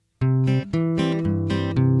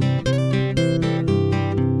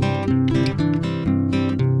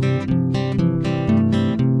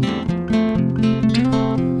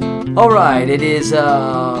All right, it is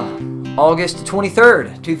August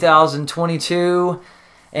 23rd, 2022,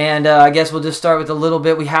 and I guess we'll just start with a little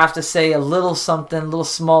bit. We have to say a little something, a little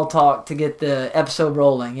small talk to get the episode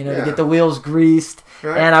rolling, to get the wheels greased.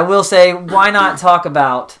 Right. And I will say, why not talk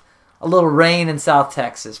about a little rain in South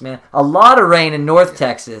Texas, man? A lot of rain in North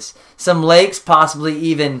Texas. Some lakes possibly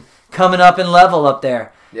even coming up in level up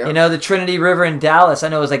there. Yep. The Trinity River in Dallas, I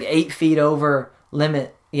know it was like 8 feet over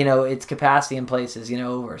limit. Its capacity in places,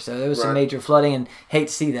 over. So there was some major flooding, and hate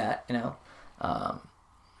to see that,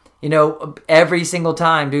 every single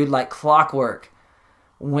time, dude, like clockwork,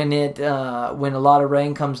 when a lot of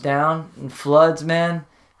rain comes down and floods, man,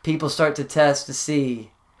 people start to test to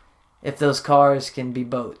see if those cars can be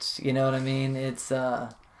boats. You know what I mean? It's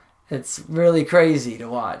really crazy to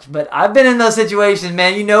watch. But I've been in those situations,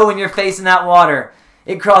 man. When you're facing that water,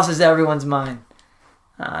 it crosses everyone's mind.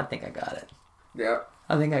 I think I got it. Yeah.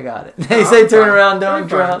 I think I got it. They say turn around, don't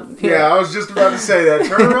drown. Yeah, I was just about to say that.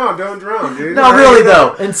 Turn around, don't drown, dude. No, really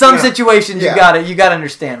though. In some situations, you got it. You got to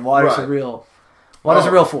understand. Water's a real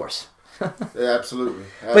force. Yeah, absolutely.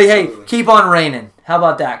 But hey, keep on raining. How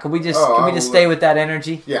about that? Can we just stay with that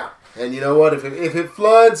energy? Yeah. And you know what? If it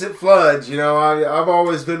floods, it floods. I've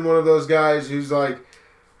always been one of those guys who's like,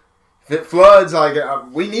 if it floods,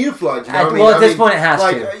 we need a flood. At this point, it has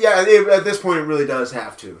to. Yeah, at this point, it really does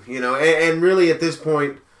have to. And really, at this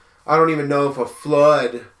point, I don't even know if a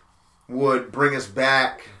flood would bring us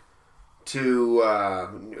back to,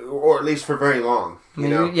 or at least for very long.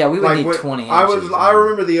 Yeah, we would need 20 inches. I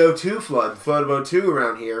remember the flood of 02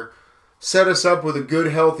 around here, set us up with a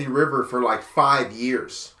good, healthy river for like 5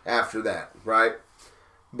 years after that, right?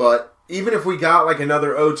 But even if we got like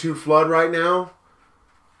another 02 flood right now,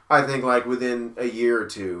 I think like within a year or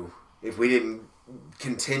two, if we didn't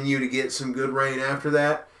continue to get some good rain after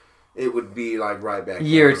that, it would be like right back.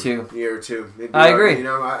 Year or two. I agree.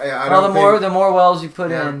 I the more wells you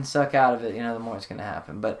put in, suck out of it, the more it's going to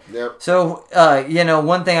happen. But so,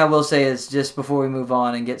 one thing I will say is just before we move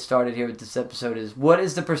on and get started here with this episode is, what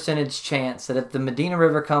is the percentage chance that if the Medina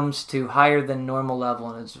River comes to higher than normal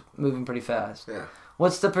level and it's moving pretty fast,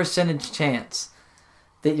 what's the percentage chance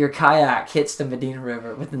that your kayak hits the Medina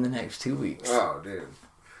River within the next 2 weeks? Oh, dude.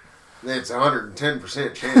 It's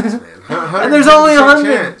 110% chance, man. And there's only 100.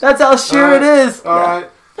 Chance. That's how sure it is. All right.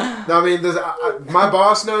 I mean, my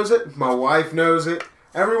boss knows it. My wife knows it.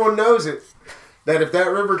 Everyone knows it. That if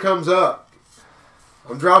that river comes up,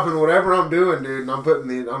 I'm dropping whatever I'm doing, dude, and I'm putting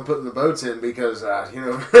the boats in because,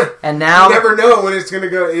 and now you never know when it's going to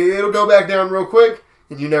go. It'll go back down real quick,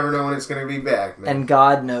 and you never know when it's going to be back, man. And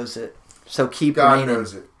God knows it. So keep God raining.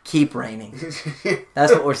 Knows it. Keep raining.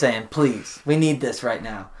 That's what we're saying. Please. We need this right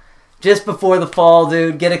now. Just before the fall,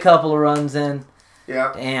 dude. Get a couple of runs in.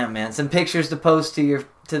 Yeah. Damn, man. Some pictures to post to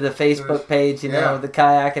the Facebook page, the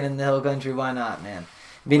kayaking in the hill country. Why not, man?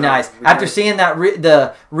 Be nice. After seeing that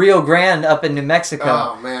the Rio Grande up in New Mexico.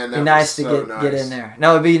 Oh, man. Be nice to get in there.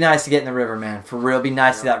 No, it'd be nice to get in the river, man. For real. It'd be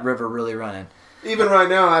nice to see that river really running. Even right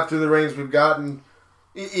now, after the rains we've gotten,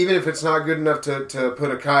 even if it's not good enough to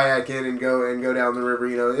put a kayak in and go down the river,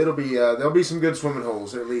 it'll be there'll be some good swimming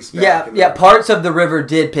holes at least. Parts of the river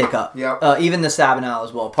did pick up. Yeah. Even the Sabinal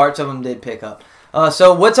as well. Parts of them did pick up.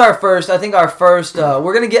 So what's our first? I think our first.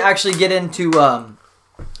 We're gonna get into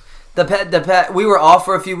the pet. We were off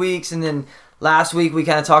for a few weeks, and then last week we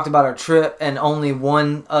kind of talked about our trip and only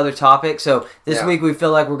one other topic. So this week we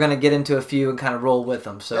feel like we're going to get into a few and kind of roll with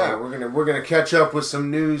them. So we're gonna catch up with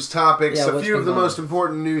some news topics. A few of the most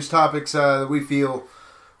important news topics that we feel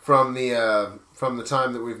from the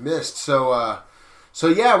time that we've missed. So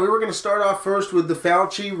we were going to start off first with the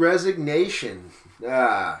Fauci resignation.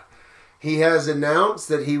 He has announced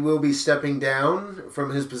that he will be stepping down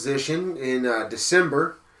from his position in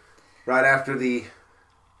December, right after the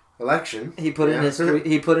election. He put in his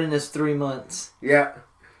 3 months. Yeah,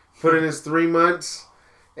 put in his 3 months,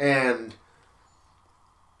 and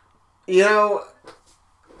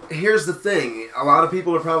here's the thing: a lot of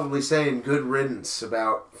people are probably saying good riddance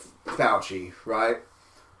about Fauci, right?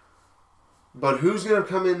 But who's going to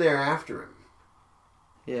come in there after him?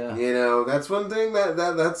 Yeah, that's one thing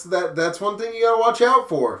that's one thing you got to watch out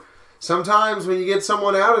for. Sometimes when you get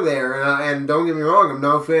someone out of there, and don't get me wrong, I'm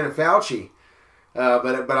no fan of Fauci.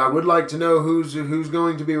 But I would like to know who's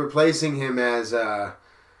going to be replacing him as the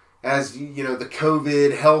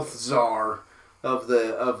COVID health czar of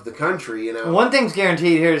the country. One thing's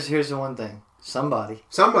guaranteed. Here's the one thing: somebody's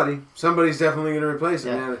definitely going to replace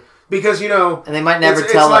him. Yeah. Because and they might never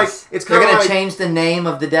tell us. They're going to change the name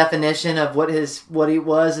of the definition of what he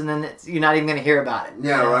was, and then you're not even going to hear about it.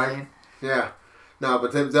 Yeah, right. I mean? Yeah, no,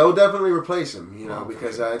 but they'll definitely replace him.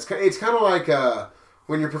 Because it's kind of like.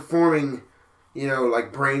 when you're performing,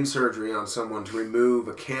 like brain surgery on someone to remove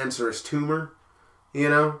a cancerous tumor,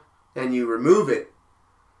 and you remove it,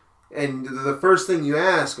 and the first thing you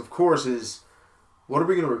ask, of course, is, what are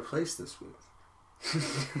we going to replace this with?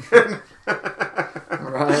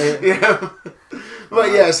 Right. Yeah.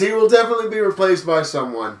 But yes, he will definitely be replaced by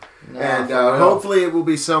someone, and hopefully it will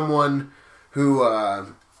be someone who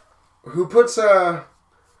puts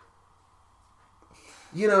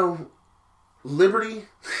liberty.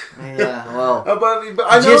 Yeah, well, but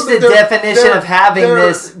I know just the definition of having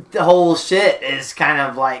this whole shit is kind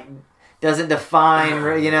of like doesn't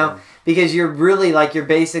define, because you're really like you're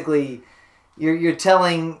basically you're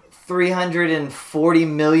telling 340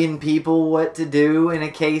 million people what to do in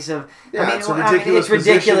a case of. Yeah, it's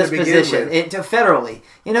ridiculous position. Federally,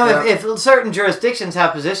 if certain jurisdictions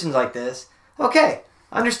have positions like this, okay,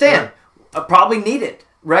 understand, probably need it,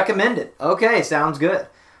 recommend it. Okay, sounds good.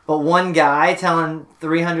 But one guy telling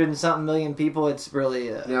 300 and something million people, it's really.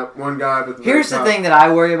 One guy. Here's the thing that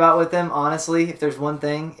I worry about with him, honestly. If there's one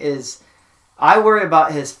thing, is I worry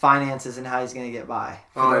about his finances and how he's going to get by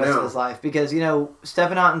for the rest of his life. Because,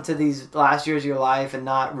 stepping out into these last years of your life and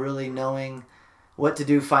not really knowing what to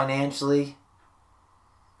do financially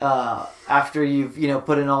after you've,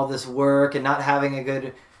 put in all this work and not having a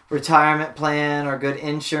good retirement plan or good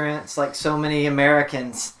insurance like so many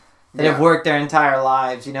Americans that have worked their entire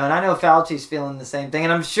lives, and I know Fauci's feeling the same thing.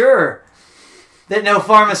 And I'm sure that no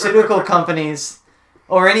pharmaceutical companies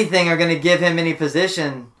or anything are going to give him any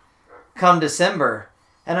position come December.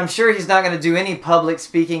 And I'm sure he's not going to do any public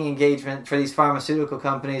speaking engagement for these pharmaceutical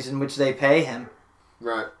companies in which they pay him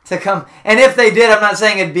to come. And if they did, I'm not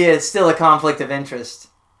saying it'd be still a conflict of interest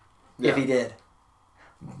if he did.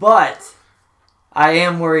 But I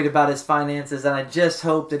am worried about his finances, and I just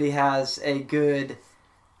hope that he has a good...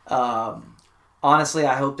 honestly,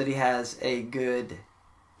 I hope that he has a good...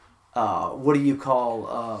 what do you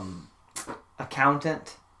call...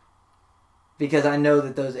 accountant? Because I know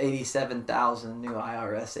that those 87,000 new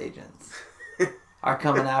IRS agents are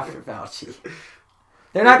coming after Fauci.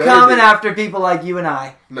 They're not coming after people like you and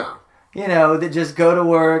I. No. That just go to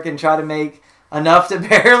work and try to make enough to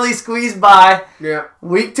barely squeeze by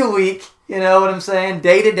week to week. You know what I'm saying?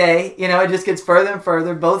 Day to day. It just gets further and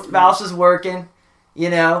further. Both spouses working,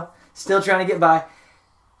 still trying to get by.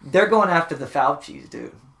 They're going after the Faucis,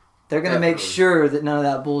 dude. They're going to make sure that none of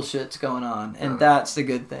that bullshit's going on. And that's the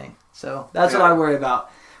good thing. So that's what I worry about.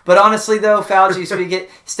 But honestly, though, Fauci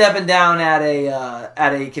stepping down at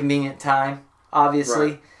a convenient time.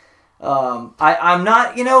 Obviously, I'm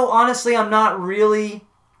not. Honestly, I'm not really.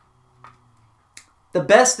 The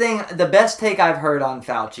best take I've heard on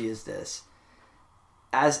Fauci is this: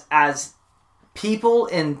 as people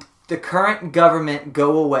in the current government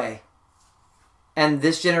go away, and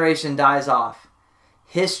this generation dies off,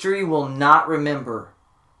 history will not remember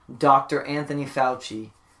Dr. Anthony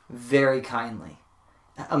Fauci very kindly.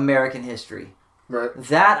 American history. Right.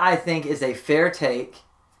 That, I think, is a fair take.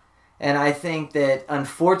 And I think that,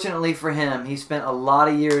 unfortunately for him, he spent a lot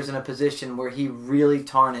of years in a position where he really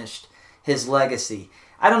tarnished his legacy.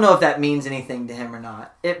 I don't know if that means anything to him or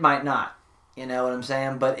not. It might not. You know what I'm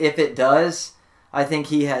saying? But if it does, I think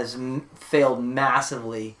he has failed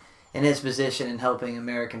massively in his position in helping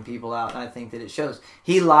American people out. And I think that it shows.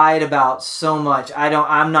 He lied about so much.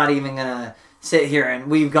 I'm not even going to sit here, and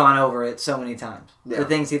we've gone over it so many times. Yeah. The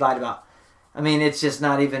things he lied about. I mean, it's just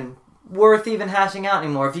not even worth even hashing out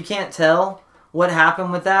anymore. If you can't tell what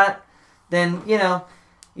happened with that, then,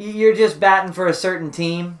 you're just batting for a certain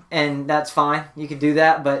team, and that's fine. You can do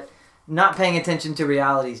that, but not paying attention to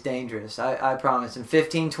reality is dangerous. I promise. In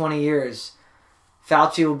 15, 20 years,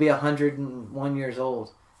 Fauci will be 101 years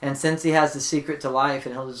old. And since he has the secret to life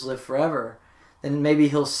and he'll just live forever, then maybe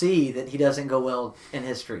he'll see that he doesn't go well in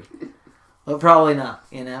history. But probably not,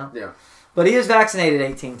 Yeah. But he is vaccinated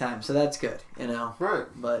 18 times, so that's good, Right.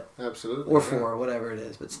 But absolutely. Or 4, whatever it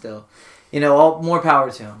is, but still. All more power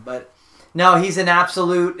to him. But no, he's an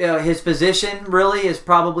absolute... his position really is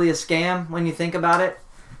probably a scam when you think about it.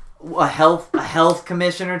 A health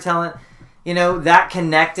commissioner telling... that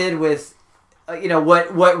connected with...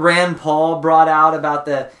 what Rand Paul brought out about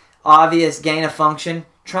the obvious gain of function.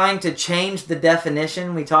 Trying to change the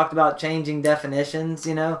definition. We talked about changing definitions,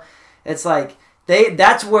 It's like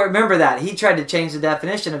that's where, remember that he tried to change the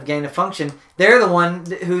definition of gain of function. They're the one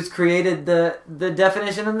who's created the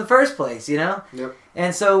definition in the first place, Yep.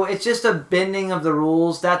 And so it's just a bending of the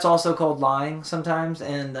rules. That's also called lying sometimes.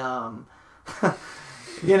 And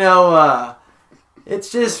It's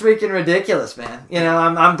just freaking ridiculous, man.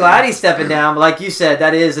 I'm glad he's stepping down, but like you said,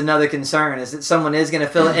 that is another concern, is that someone is going to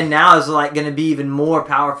fill it, and now is like going to be even more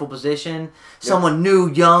powerful position. Someone new,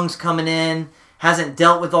 young's coming in, hasn't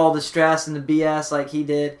dealt with all the stress and the BS like he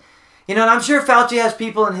did. And I'm sure Fauci has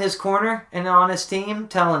people in his corner and on his team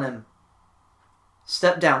telling him,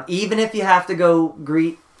 step down, even if you have to go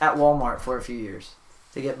greet at Walmart for a few years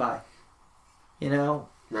to get by.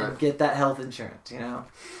 Right. Get that health insurance,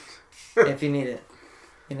 if you need it.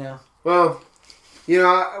 Well,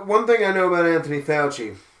 one thing I know about Anthony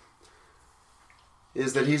Fauci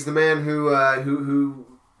is that he's the man who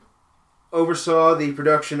oversaw the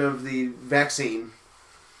production of the vaccine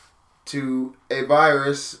to a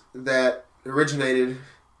virus that originated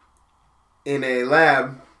in a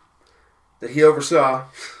lab that he oversaw.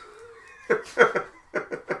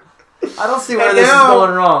 I don't see where this is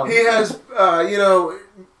going wrong. He has,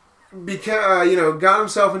 got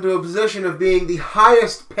himself into a position of being the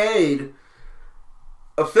highest paid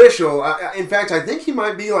official. In fact, I think he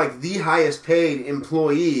might be like the highest paid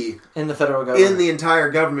employee in the federal government, in the entire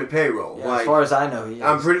government payroll. Yeah, as far as I know, he is.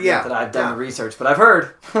 I'm pretty. Not that I've done the research, but I've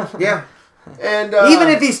heard. Yeah, and even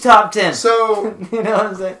if he's top 10, so you know what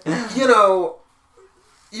I'm saying.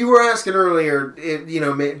 You were asking earlier,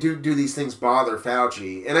 do these things bother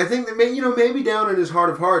Fauci? And I think that maybe down in his heart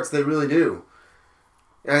of hearts they really do.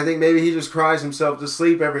 And I think maybe he just cries himself to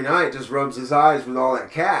sleep every night, just rubs his eyes with all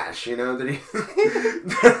that cash, that he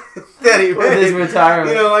that he with his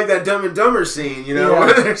retirement. Like that Dumb and Dumber scene,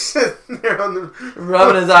 where they're sitting there on the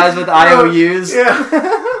rubbing his eyes with IOUs. Yeah.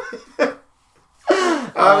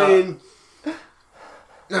 I mean,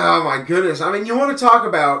 oh my goodness! I mean, you want to talk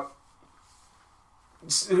about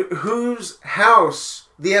whose house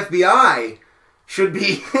the FBI should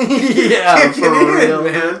be kicking in,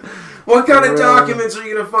 man. What kind of documents are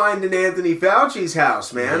you going to find in Anthony Fauci's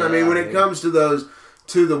house, man? Yeah, I mean, when it comes to the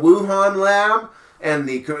Wuhan lab and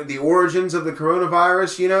the origins of the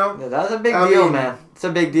coronavirus, Yeah, that's a big deal, man. It's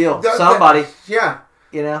a big deal. Somebody. Yeah.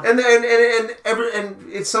 And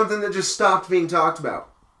it's something that just stopped being talked about.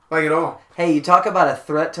 Like at all. Hey, you talk about a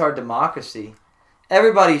threat to our democracy.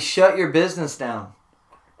 Everybody shut your business down.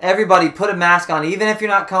 Everybody put a mask on, even if you're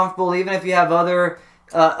not comfortable, even if you have other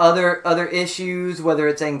issues, whether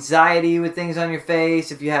it's anxiety with things on your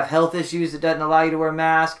face, if you have health issues that doesn't allow you to wear a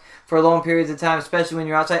mask for long periods of time, especially when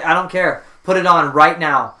you're outside. I don't care. Put it on right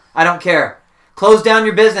now. I don't care. Close down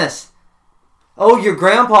your business. Oh, your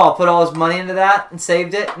grandpa put all his money into that and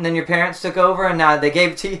saved it, and then your parents took over and now they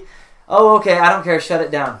gave it to you. Oh, okay, I don't care. Shut it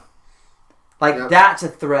down. That's a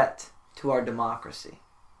threat to our democracy.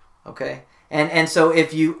 Okay? And so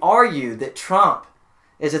if you argue that Trump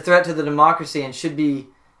is a threat to the democracy and should be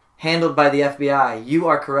handled by the FBI, you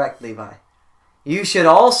are correct, Levi. You should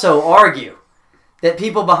also argue that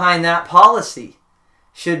people behind that policy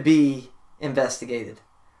should be investigated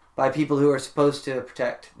by people who are supposed to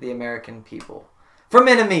protect the American people from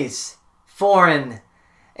enemies, foreign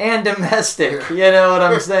and domestic. You know what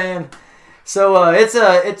I'm saying? So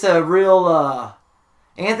it's a real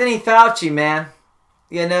Anthony Fauci, man.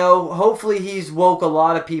 Hopefully he's woke a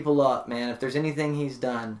lot of people up, man. If there's anything he's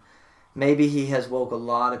done, maybe he has woke a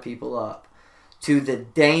lot of people up to the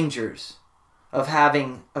dangers of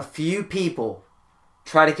having a few people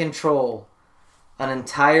try to control an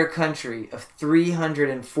entire country of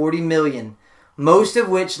 340 million, most of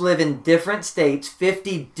which live in different states,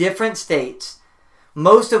 50 different states,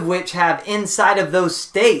 most of which have inside of those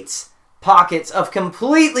states pockets of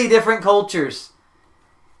completely different cultures.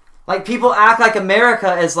 Like, people act like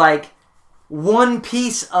America is like one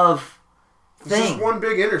piece of thing. It's just one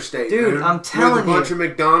big interstate, dude. Man. I'm telling you, with a bunch of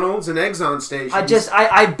McDonald's and Exxon stations.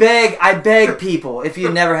 I beg people, if you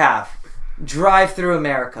never have, drive through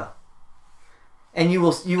America, and you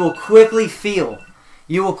will quickly feel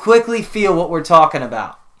what we're talking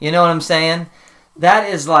about. You know what I'm saying? That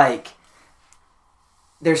is like,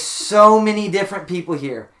 there's so many different people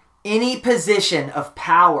here. Any position of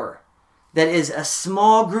power that is a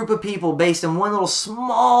small group of people based in one little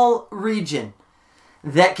small region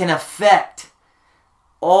that can affect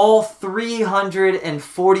all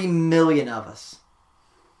 340 million of us,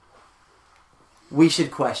 we should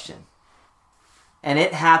question. And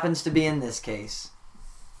it happens to be, in this case,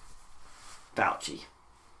 Fauci,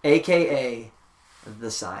 a.k.a.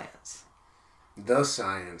 the science. The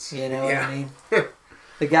science. You know what I mean?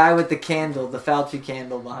 The guy with the candle, the Fauci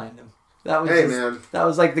candle behind him. That was man. That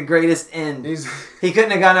was like the greatest end. He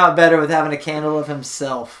couldn't have gone out better with having a candle of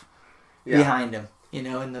himself behind him. In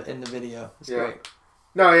the video. It's great.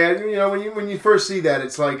 No, yeah. When you first see that,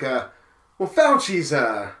 it's like, Fauci's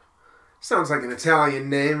sounds like an Italian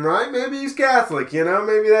name, right? Maybe he's Catholic.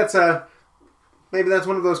 Maybe that's maybe that's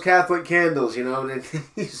one of those Catholic candles, you know, and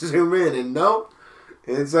you zoom in, and nope,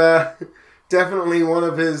 it's definitely one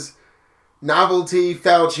of his novelty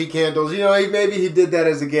Fauci candles. You know, maybe he did that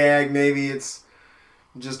as a gag. Maybe it's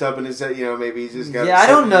just up in his head. You know, maybe he's just got. Yeah, I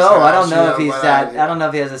don't know. I don't know if he's that. I don't know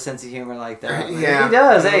if he has a sense of humor like that. Yeah, if he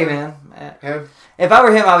does. Hey, man. If I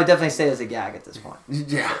were him, I would definitely say it as a gag at this point.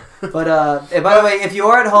 Yeah. But by the way, if you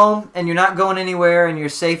are at home and you're not going anywhere and you're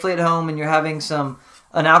safely at home and you're having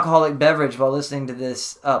an alcoholic beverage while listening to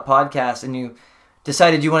this podcast and you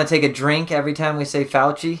decided you want to take a drink every time we say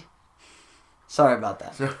Fauci, sorry about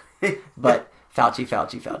that. But Fauci.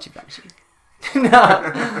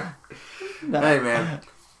 No. Hey, man.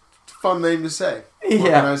 It's a fun name to say.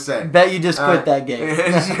 What can I say? Bet you just quit that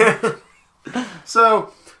game.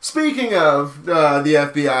 So, speaking of the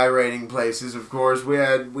FBI raiding places, of course,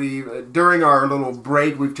 we during our little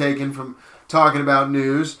break we've taken from talking about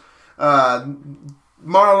news,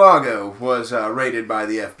 Mar-a-Lago was raided by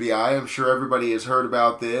the FBI. I'm sure everybody has heard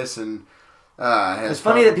about this, and it's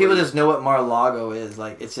funny that people just know what Mar-a-Lago is.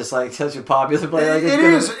 Like, it's just like such a popular place. Like, it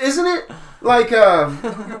is, isn't it? Like,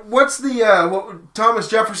 what's the Thomas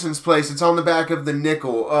Jefferson's place? It's on the back of the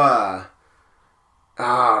nickel.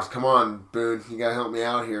 Come on, Boone, you gotta help me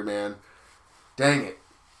out here, man. Dang it.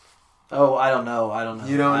 Oh, I don't know.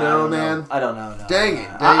 You don't know, man? I don't know. No. Dang it.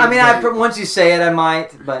 I mean, once you say it, I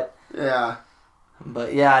might, but yeah.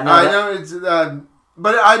 But yeah, no. I know it's.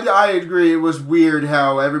 But I agree. It was weird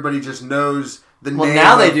how everybody just knows the name. Well,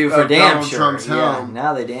 now they do for damn Donald sure. Trump's Yeah, home.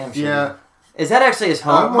 now they damn sure. Yeah. Is that actually his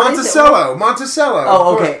home? Monticello.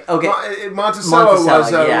 Oh, okay. Monticello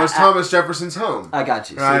was Thomas Jefferson's home. I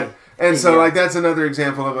got you. Right. See? And so, like, that's another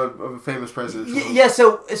example of a famous president. Yeah.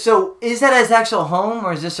 So is that his actual home,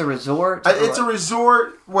 or is this a resort? It's a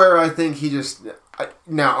resort where I think he just.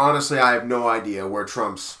 Now, honestly, I have no idea where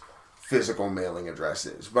Trump's physical mailing address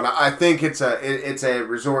is, but I think it's a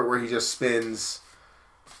resort where he just spins.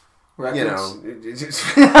 Records? You know, I'm just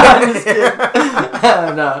kidding.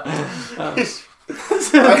 No. He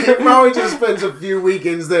probably just spends a few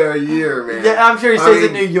weekends there a year, man. Yeah, I'm sure he stays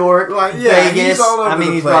in New York, Vegas. He's all over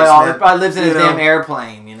the he's place, probably lives in his damn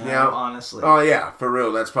airplane, honestly. Oh, yeah, for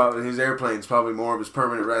real. That's probably his airplane's probably more of his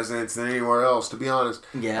permanent residence than anywhere else, to be honest.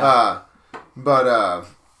 Yeah. But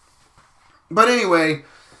anyway,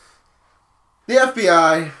 the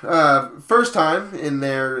FBI, first time in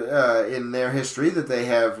their history that they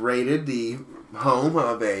have raided the home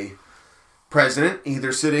of a president,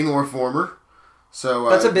 either sitting or former. So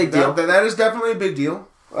that's a big deal. That is definitely a big deal.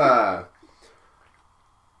 A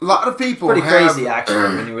lot of people. Pretty crazy,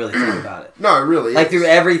 actually, when you really think about it. No, it really. Like through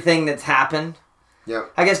everything that's happened. Yeah.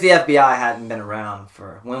 I guess the FBI hadn't been around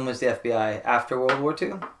for. When was the FBI? After World War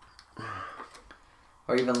II?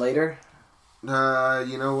 Or even later?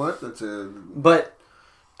 You know what? That's a. But,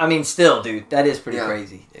 I mean, still, dude, that is pretty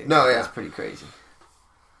crazy. Dude. No, yeah, that's pretty crazy.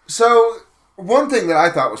 So, one thing that I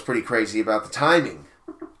thought was pretty crazy about the timing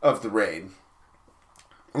of the raid.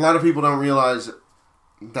 A lot of people don't realize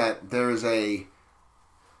that there is a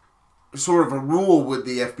sort of a rule with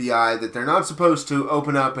the FBI that they're not supposed to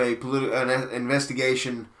open up an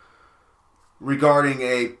investigation regarding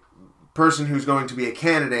a person who's going to be a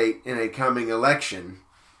candidate in a coming election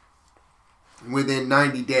within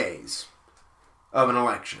 90 days of an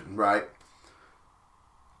election, right?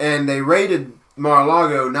 And they raided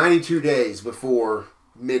Mar-a-Lago 92 days before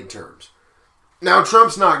midterms. Now,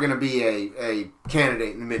 Trump's not going to be a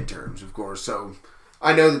candidate in the midterms, of course, so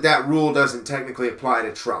I know that rule doesn't technically apply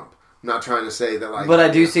to Trump. I'm not trying to say that, like... But I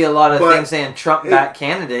do see a lot of things saying Trump-backed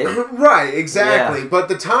candidate. Right, exactly. Yeah. But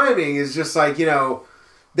the timing is just like,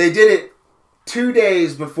 they did it 2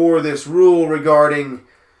 days before this rule regarding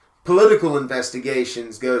political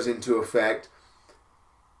investigations goes into effect.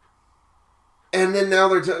 And then now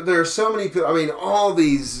there are so many people... I mean, all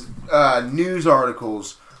these news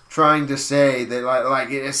articles... trying to say that, like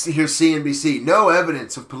here's CNBC, no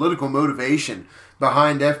evidence of political motivation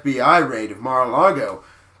behind FBI raid of Mar-a-Lago,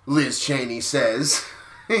 Liz Cheney says.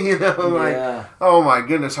 Oh my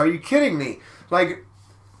goodness, are you kidding me? Like,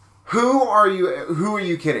 who are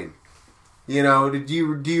you kidding? Do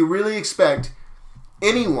you really expect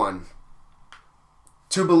anyone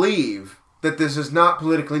to believe that this is not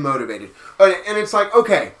politically motivated? And it's like,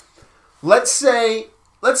 okay, let's say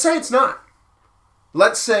it's not.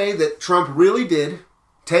 Let's say that Trump really did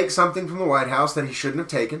take something from the White House that he shouldn't have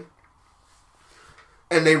taken,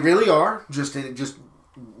 and they really are just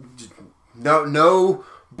no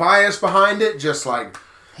bias behind it. Just like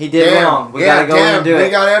he did wrong. We gotta go in and do it.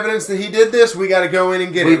 We got evidence that he did this. We got to go in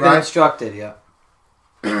and get it. We've been instructed. Yeah.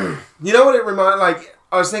 You know what it reminded? Like,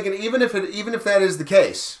 I was thinking, even if that is the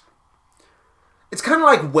case, it's kind of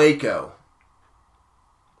like Waco.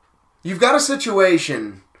 you've got a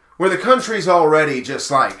situation where the country's already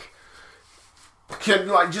just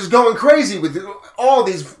just going crazy with all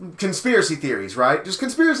these conspiracy theories, right? Just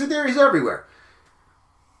conspiracy theories everywhere.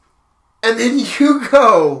 And then you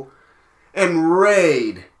go and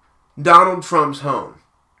raid Donald Trump's home.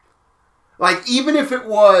 Like, even if it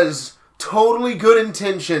was totally good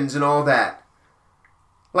intentions and all that,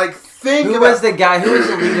 like, Who was the guy? Who was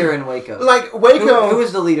the leader in Waco? Like, Waco... Who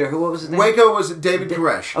was the leader? What was his name? Waco was David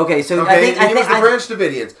Koresh. Okay, so I think he was the Branch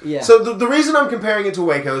Davidians. Yeah. So the reason I'm comparing it to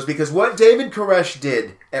Waco is because what David Koresh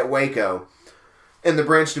did at Waco and the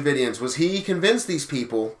Branch Davidians was he convinced these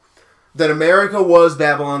people that America was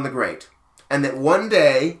Babylon the Great. And that one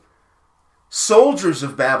day, soldiers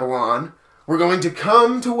of Babylon were going to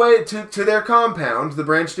come to their compound, the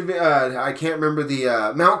Branch Davidians, I can't remember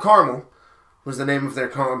the, Mount Carmel was the name of their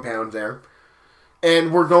compound there.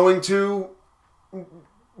 And we're going to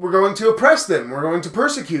oppress them. We're going to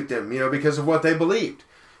persecute them, because of what they believed.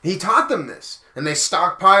 He taught them this. And they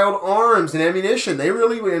stockpiled arms and ammunition. They had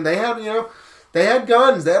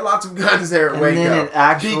guns. They had lots of guns there at Waco. And then it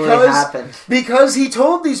actually happened. Because he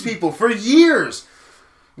told these people for years,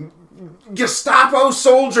 Gestapo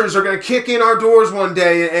soldiers are going to kick in our doors one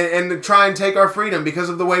day and try and take our freedom because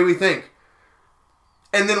of the way we think.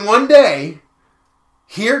 And then one day,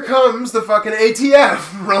 here comes the fucking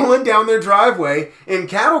ATF rolling down their driveway in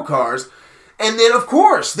cattle cars. And then, of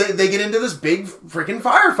course, they get into this big freaking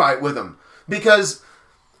firefight with them. Because...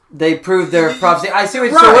 they proved their prophecy. I see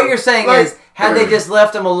what, right. So what you're saying is, had they just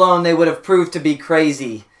left them alone, they would have proved to be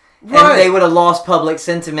crazy. Right. And they would have lost public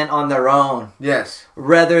sentiment on their own. Yes.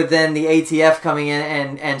 Rather than the ATF coming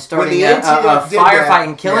in and starting a firefight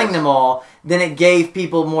and killing them all, then it gave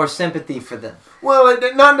people more sympathy for them. Well,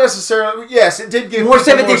 not necessarily. Yes, it did give more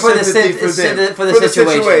sympathy for the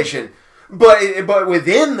situation. But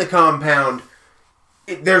within the compound,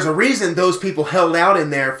 there's a reason those people held out in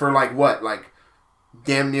there for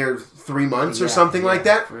damn near 3 months or something like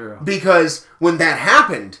that. Because when that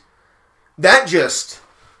happened, that just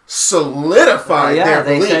solidified their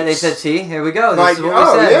beliefs. They said, see, here we go. This is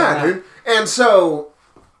what we said. Dude. And so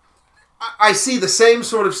I see the same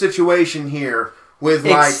sort of situation here with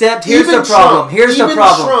except here's the problem.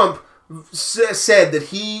 Trump said that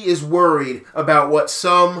he is worried about what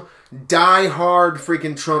some die-hard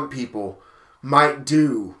freaking Trump people might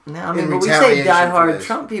do. No, I mean, but we say die-hard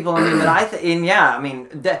Trump people. I mean,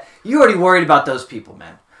 but you already worried about those people,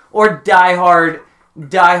 man. Or die-hard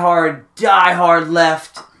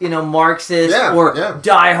left, Marxist,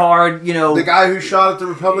 die-hard, the guy who shot at the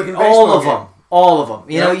Republican baseball game. All of them.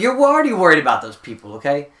 You're already worried about those people,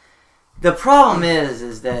 okay? The problem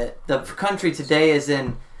is that the country today is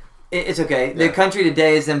in... It's okay. The country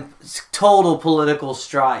today is in total political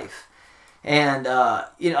strife. And,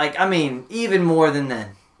 even more than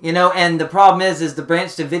then. And the problem is the Branch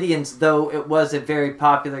Davidians, though it was a very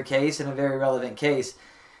popular case and a very relevant case,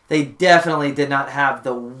 they definitely did not have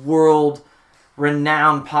the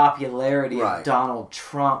world-renowned popularity of Donald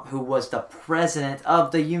Trump, who was the president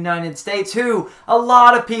of the United States, who a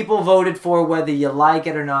lot of people voted for, whether you like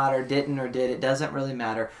it or not, or didn't or did. It doesn't really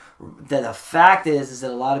matter. The fact is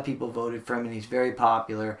that a lot of people voted for him, and he's very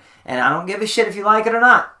popular. And I don't give a shit if you like it or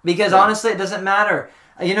not, because honestly, it doesn't matter.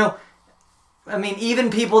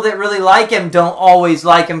 Even people that really like him don't always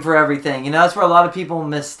like him for everything. That's where a lot of people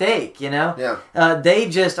mistake,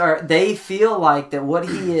 they feel like that what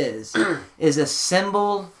he is a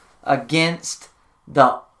symbol against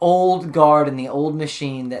the old guard and the old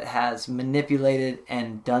machine that has manipulated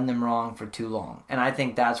and done them wrong for too long. And I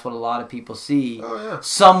think that's what a lot of people see. Oh, yeah.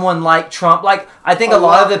 Someone like Trump, I think a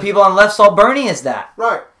lot of the people on the left saw Bernie as that.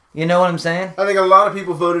 Right. You know what I'm saying? I think a lot of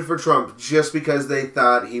people voted for Trump just because they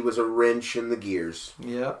thought he was a wrench in the gears.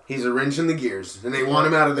 Yeah. He's a wrench in the gears. And they want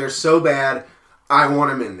him out of there so bad, I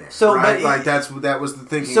want him in there. So, right? that was the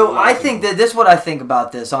thinking. So I think that this is what I think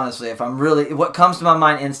about this, honestly. What comes to my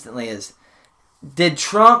mind instantly is,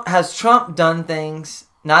 has Trump done things,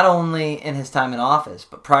 not only in his time in office,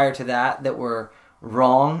 but prior to that were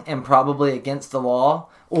wrong and probably against the law?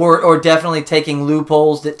 Or definitely taking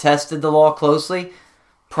loopholes that tested the law closely?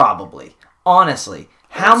 Probably. Honestly.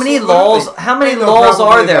 How many laws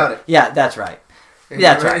are there? Yeah, that's right.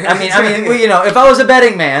 That's right. If I was a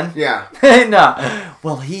betting man. Yeah. No.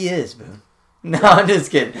 Well, he is, Boone. No, I'm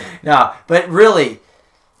just kidding. No, but really,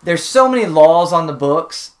 there's so many laws on the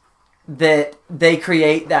books that they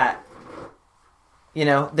create that.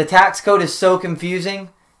 The tax code is so confusing,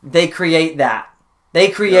 they create that. They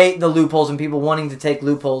create the loopholes and people wanting to take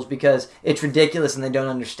loopholes because it's ridiculous and they don't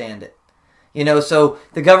understand it. So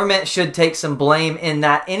the government should take some blame in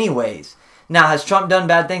that anyways. Now, has Trump done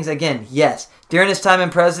bad things? Again, yes. During his time in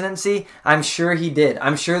presidency, I'm sure he did.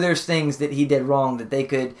 I'm sure there's things that he did wrong that they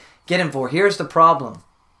could get him for. Here's the problem.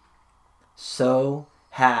 So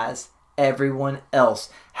has everyone else.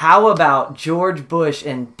 How about George Bush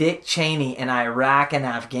and Dick Cheney in Iraq and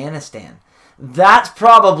Afghanistan? That's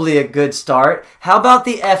probably a good start. How about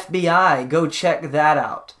the FBI? Go check that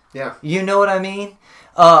out. Yeah. You know what I mean?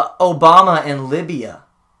 Obama in Libya.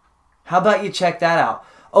 How about you check that out?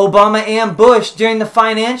 Obama and Bush during the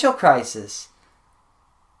financial crisis.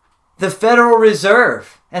 The Federal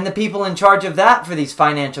Reserve and the people in charge of that for these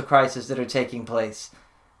financial crises that are taking place.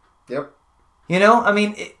 Yep. You know, I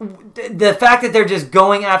mean, the fact that they're just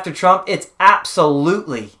going after Trump, it's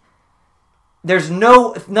absolutely, there's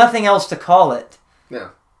nothing else to call it.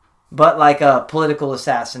 Yeah. But like a political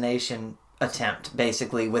assassination attempt,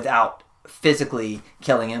 basically, without physically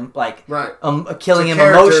killing him, like right. Killing him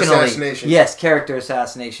emotionally. Yes, character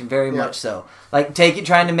assassination, very much so. Like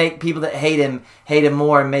trying to make people that hate him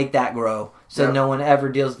more and make that grow, so no one ever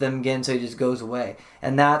deals with them again. So he just goes away,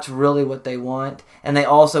 and that's really what they want. And they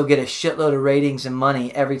also get a shitload of ratings and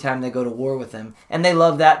money every time they go to war with him, and they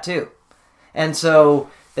love that too. And so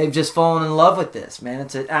they've just fallen in love with this, man.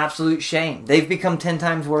 It's an absolute shame. They've become 10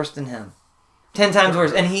 times worse than him, 10 times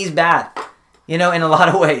worse, and he's bad. You know, in a lot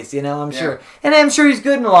of ways, you know, I'm sure. And I'm sure he's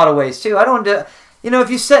good in a lot of ways, too. If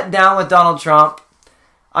you sat down with Donald Trump,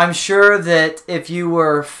 I'm sure that if you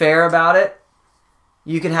were fair about it,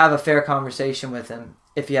 you could have a fair conversation with him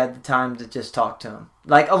if you had the time to just talk to him.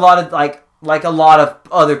 Like a lot of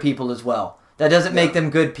other people as well. That doesn't make them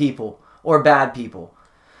good people or bad people.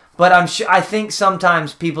 But I think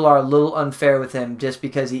sometimes people are a little unfair with him just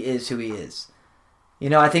because he is who he is. You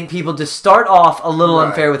know, I think people just start off a little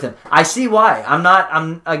unfair with him. I see why. I've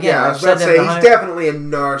said that. He's definitely a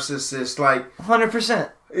narcissist. Like 100%.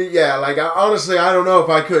 Yeah, like honestly, I don't know if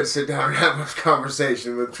I could sit down and have a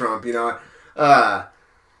conversation with Trump. You know, but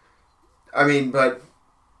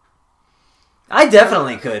I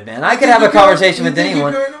definitely could, man. I could have a conversation with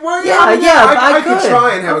anyone. Well, I could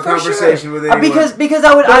try and have a conversation with anyone. Because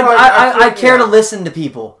I care to listen to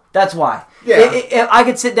people. That's why. Yeah. I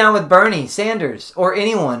could sit down with Bernie Sanders or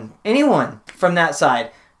anyone from that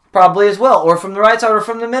side, probably as well, or from the right side or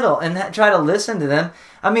from the middle, and try to listen to them.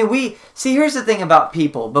 I mean, here's the thing about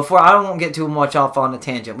people. I won't get too much off on a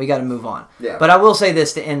tangent. We got to move on. Yeah. But I will say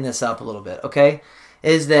this to end this up a little bit, okay?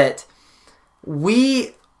 Is that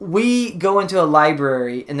we go into a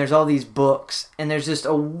library and there's all these books and there's just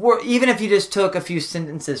even if you just took a few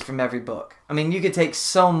sentences from every book, I mean, you could take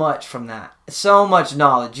so much from that, so much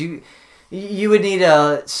knowledge. You would need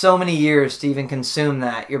so many years to even consume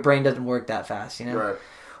that. Your brain doesn't work that fast, you know? Right.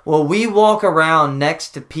 Well, we walk around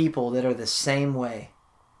next to people that are the same way.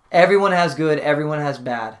 Everyone has good, everyone has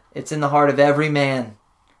bad. It's in the heart of every man,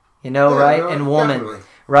 right? No, and woman, definitely.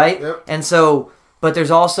 Right? Yep. And so, but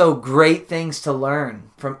there's also great things to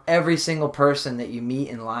learn from every single person that you meet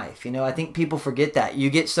in life. I think people forget that. You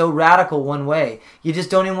get so radical one way. You just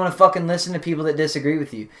don't even want to fucking listen to people that disagree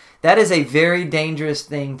with you. That is a very dangerous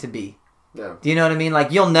thing to be. Yeah. Do you know what I mean?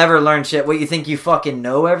 Like, you'll never learn shit. What, you think you fucking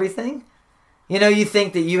know everything? You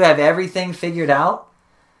think that you have everything figured out?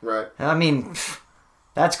 Right. I mean,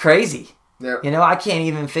 that's crazy. Yeah. I can't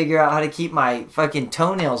even figure out how to keep my fucking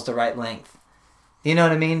toenails the right length. You know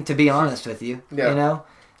what I mean? To be honest with you. Yeah.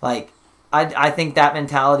 Like, I think that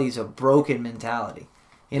mentality is a broken mentality.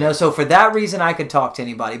 So for that reason, I could talk to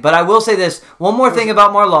anybody. But I will say this, one more thing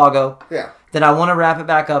about Mar-a-Lago. Yeah. That I want to wrap it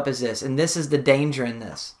back up is this, and this is the danger in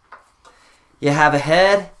this. You have a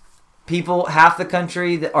head, people, half the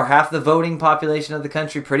country, or half the voting population of the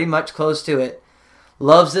country, pretty much close to it,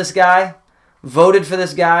 loves this guy, voted for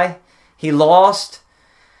this guy, he lost.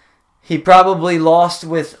 He probably lost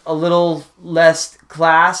with a little less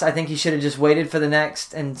class. I think he should have just waited for the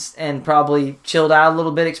next and probably chilled out a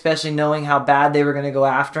little bit, especially knowing how bad they were going to go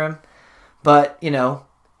after him. But,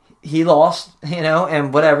 he lost,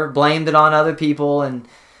 and whatever, blamed it on other people. And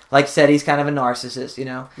like I said, he's kind of a narcissist,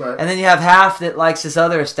 Right. And then you have half that likes this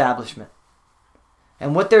other establishment.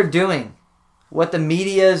 And what they're doing, what the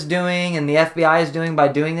media is doing and the FBI is doing by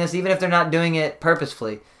doing this, even if they're not doing it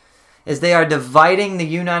purposefully, is they are dividing the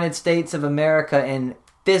United States of America in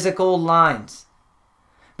physical lines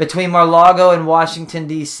between Mar-a-Lago and Washington,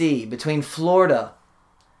 D.C., between Florida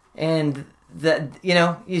and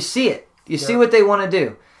you see it. You see what they want to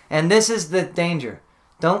do. And this is the danger.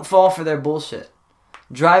 Don't fall for their bullshit.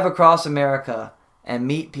 Drive across America and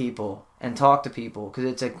meet people and talk to people, because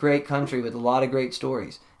it's a great country with a lot of great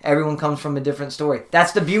stories. Everyone comes from a different story.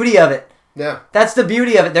 That's the beauty of it. Yeah. That's the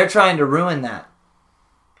beauty of it. They're trying to ruin that.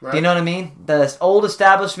 Right. Do you know what I mean? The old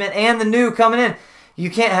establishment and the new coming in. You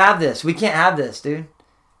can't have this. We can't have this, dude.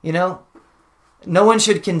 You know? No one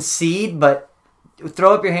should concede, but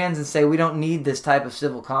throw up your hands and say, we don't need this type of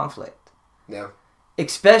civil conflict. Yeah.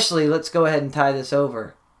 Especially, let's go ahead and tie this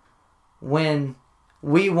over, when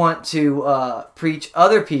we want to preach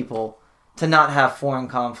other people to not have foreign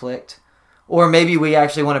conflict, or maybe we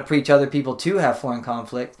actually want to preach other people to have foreign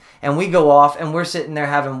conflict, and we go off and we're sitting there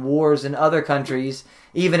having wars in other countries,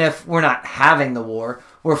 even if we're not having the war,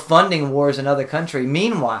 we're funding wars in other countries.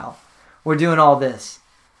 Meanwhile, we're doing all this.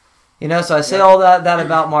 You know, so I say all that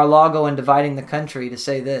about Mar-a-Lago and dividing the country to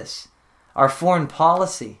say this. Our foreign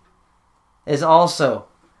policy is also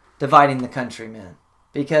dividing the country, man.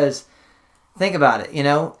 Because, think about it, you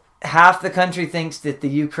know, half the country thinks that the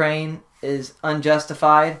Ukraine is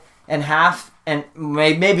unjustified, and half, and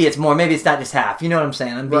maybe it's more, maybe it's not just half, you know what I'm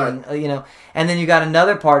saying? I'm being, right. You know, and then you got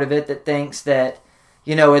another part of it that thinks that,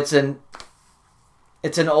 you know, it's an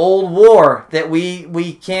old war that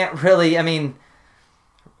we can't really, I mean,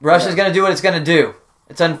 Russia's going to do what it's going to do.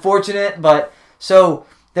 It's unfortunate, but so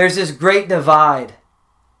there's this great divide,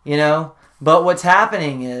 you know, but what's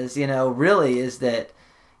happening is, you know, really is that,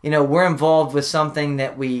 you know, we're involved with something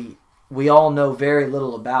that we all know very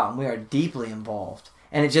little about, and we are deeply involved,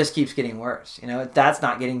 and it just keeps getting worse. You know, that's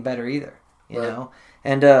not getting better either, you know.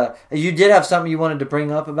 And you did have something you wanted to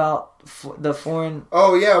bring up about the foreign...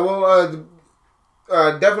 Oh, yeah, well,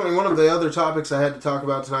 definitely one of the other topics I had to talk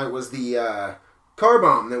about tonight was the car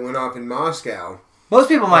bomb that went off in Moscow. Most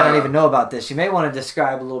people might not even know about this. You may want to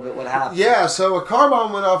describe a little bit what happened. Yeah, so a car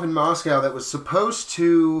bomb went off in Moscow that was supposed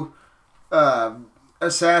to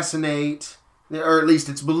assassinate, or at least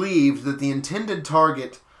it's believed that the intended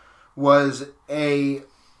target was a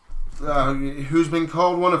who's been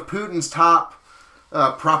called one of Putin's top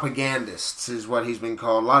propagandists, is what he's been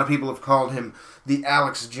called. A lot of people have called him the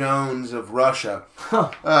Alex Jones of Russia.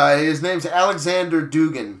 His name's Alexander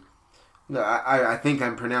Dugin. I think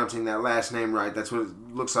I'm pronouncing that last name right. That's what it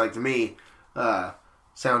looks like to me.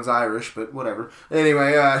 Sounds Irish, but whatever.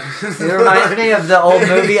 Anyway, it reminds me of the old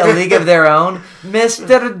movie A League of Their Own.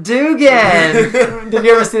 Mr. Dugan! Did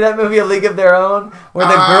you ever see that movie A League of Their Own? Where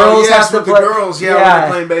the girls have to play. The girls, when they're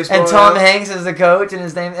playing baseball. And Tom Hanks is the coach, and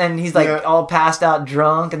his name, and he's like all passed out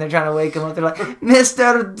drunk, and they're trying to wake him up. They're like,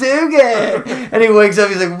 Mr. Dugan! And he wakes up,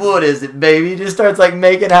 he's like, what is it, baby? He just starts like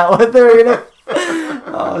making out with her, you know?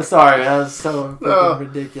 Oh, sorry, that was so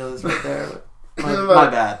ridiculous right there. My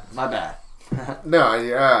bad. No,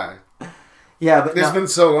 yeah, but it's been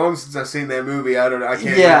so long since I've seen that movie. I can't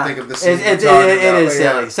even think of the scene. It is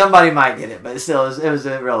silly. Somebody might get it, but still, it was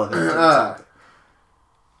irrelevant.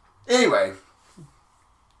 Anyway,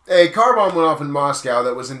 a car bomb went off in Moscow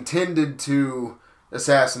that was intended to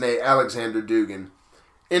assassinate Alexander Dugin.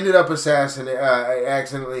 Ended up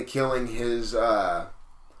accidentally killing his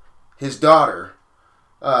daughter,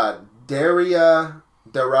 Daria,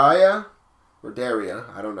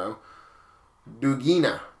 I don't know.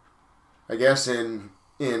 Dugina, I guess in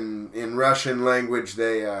Russian language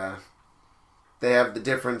they have the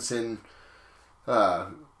difference in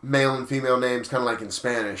male and female names, kind of like in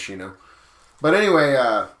Spanish, you know. But anyway,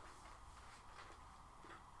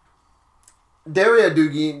 Daria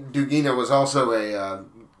Dugina was also a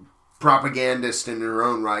propagandist in her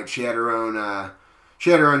own right. She had her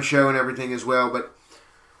own show and everything as well. But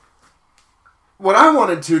what I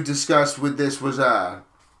wanted to discuss with this was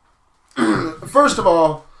first of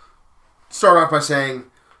all, start off by saying,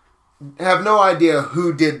 have no idea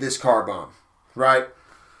who did this car bomb, right?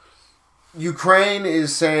 Ukraine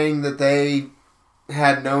is saying that they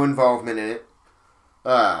had no involvement in it.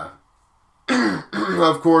 Of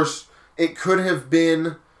course, it could have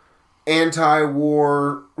been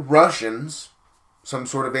anti-war Russians, some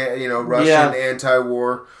sort of Russian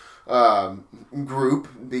anti-war group,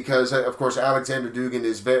 because of course Alexander Dugin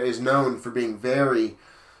is known for being very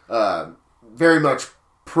much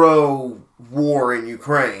pro-war in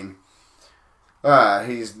Ukraine.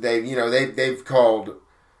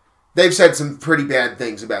 They've said some pretty bad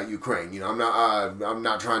things about Ukraine. You know, I'm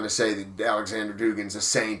not trying to say that Alexander Dugin's a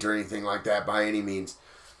saint or anything like that by any means.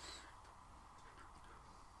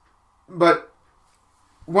 But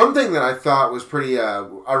one thing that I thought was pretty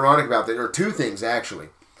ironic about that, or two things actually.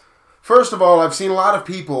 First of all, I've seen a lot of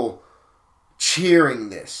people cheering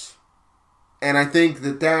this. And I think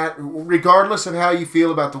that regardless of how you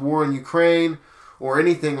feel about the war in Ukraine or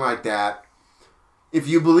anything like that, if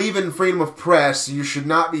you believe in freedom of press, you should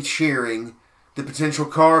not be cheering the potential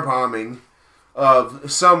car bombing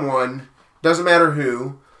of someone, doesn't matter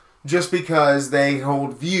who, just because they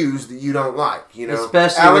hold views that you don't like, you know.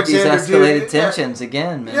 Especially Alexander with these escalated tensions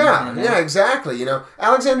again, man. Yeah, exactly. You know,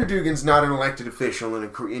 Alexander Dugin's not an elected official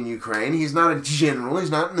in Ukraine. He's not a general.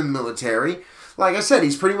 He's not in the military. Like I said,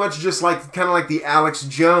 he's pretty much just kind of like the Alex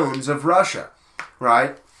Jones of Russia,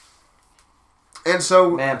 right? And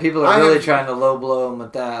so, man, people are really trying to low blow him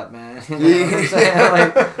with that, man. You know what I'm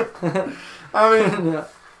saying? I mean,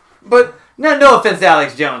 but. No offense to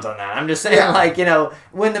Alex Jones on that. I'm just saying, you know,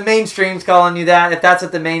 when the mainstream's calling you that, if that's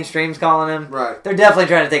what the mainstream's calling him, right, they're definitely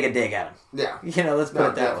trying to take a dig at him. Yeah. You know, let's put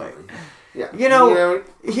it that definitely. way. Yeah. You know,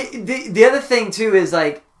 the other thing, too, is,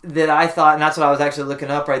 like, that I thought, and that's what I was actually looking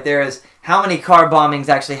up right there, is how many car bombings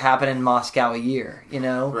actually happen in Moscow a year, you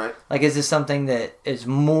know? Right. Like, is this something that is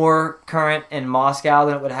more current in Moscow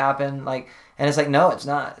than it would happen? Like, and it's like, no, it's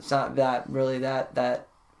not. It's not that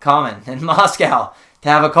common in Moscow to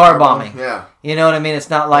have a car bombing. Yeah. You know what I mean? It's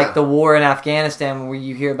not like the war in Afghanistan where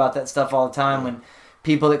you hear about that stuff all the time when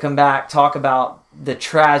people that come back talk about the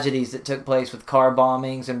tragedies that took place with car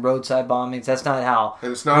bombings and roadside bombings. That's not how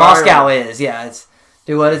Moscow is. Yeah, it's...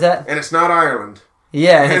 what is that? And it's not Ireland.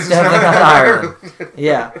 Yeah, it's definitely not Ireland.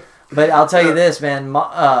 Yeah. But I'll tell you this, man.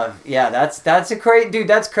 That's a crazy... Dude,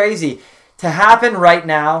 that's crazy. To happen right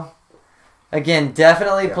now, again,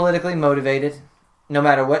 definitely politically motivated. No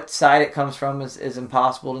matter what side it comes from is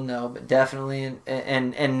impossible to know, but definitely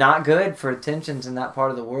and not good for tensions in that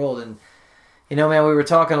part of the world. And, you know, man, we were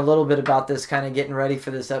talking a little bit about this, kind of getting ready for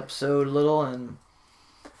this episode a little, and,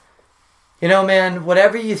 you know, man,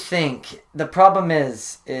 whatever you think, the problem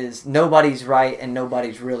is nobody's right and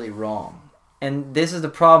nobody's really wrong. And this is the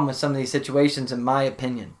problem with some of these situations, in my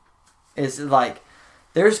opinion, is like,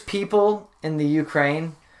 there's people in the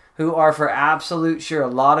Ukraine who are for absolute sure, a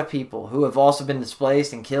lot of people who have also been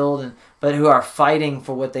displaced and killed, but who are fighting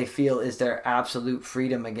for what they feel is their absolute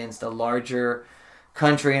freedom against a larger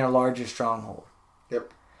country and a larger stronghold.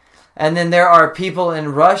 Yep. And then there are people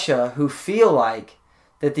in Russia who feel like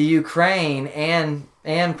that the Ukraine and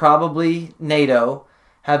probably NATO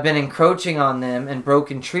have been encroaching on them and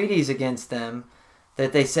broken treaties against them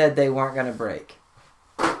that they said they weren't going to break.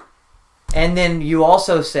 And then you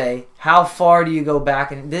also say, how far do you go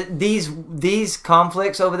back? And these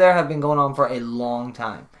conflicts over there have been going on for a long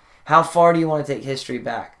time. How far do you want to take history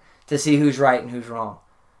back to see who's right and who's wrong?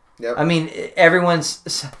 Yep. I mean,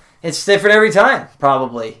 it's different every time,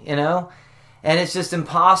 probably, you know? And it's just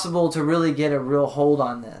impossible to really get a real hold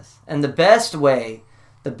on this. And the best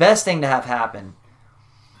thing to have happen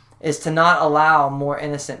is to not allow more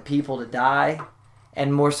innocent people to die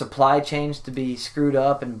and more supply chains to be screwed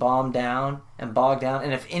up and bombed down and bogged down.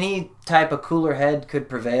 And if any type of cooler head could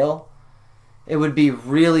prevail, it would be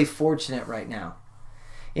really fortunate right now.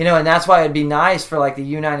 You know, and that's why it'd be nice for like the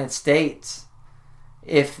United States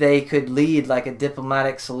if they could lead like a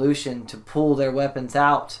diplomatic solution to pull their weapons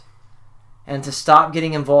out and to stop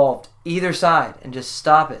getting involved either side and just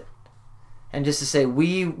stop it. And just to say,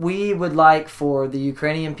 we would like for the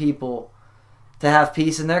Ukrainian people to have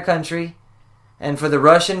peace in their country, and for the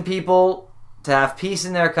Russian people to have peace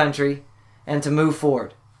in their country and to move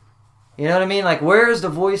forward. You know what I mean? Like, where is the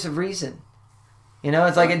voice of reason? You know,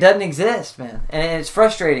 it's like it doesn't exist, man. And it's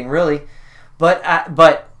frustrating, really. But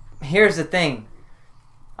here's the thing.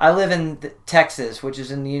 I live in Texas, which is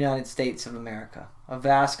in the United States of America. A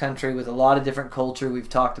vast country with a lot of different culture. We've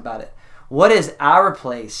talked about it. What is our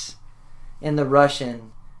place in the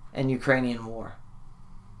Russian and Ukrainian war?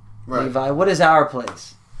 Right. Levi, what is our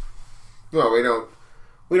place? Well, we don't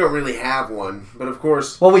really have one, but of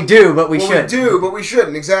course... Well, we do, but we shouldn't. We do, but we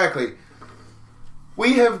shouldn't, exactly.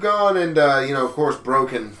 We have gone and, of course,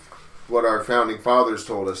 broken what our founding fathers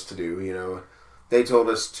told us to do, you know. They told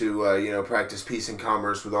us to, practice peace and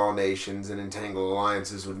commerce with all nations and entangle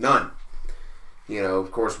alliances with none. You know,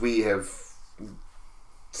 of course, we have,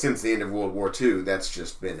 since the end of World War II, that's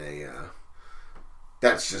just been a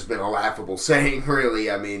laughable saying, really.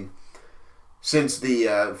 I mean... Since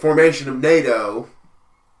the formation of NATO,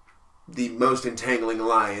 the most entangling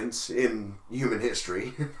alliance in human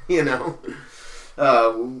history, you know,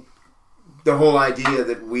 the whole idea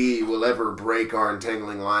that we will ever break our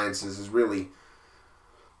entangling alliances is really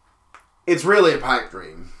a pipe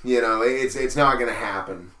dream. You know, it's not going to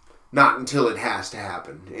happen. Not until it has to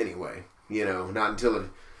happen, anyway. You know, not until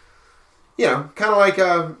it, kind of like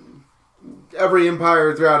every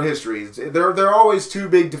empire throughout history. They're always too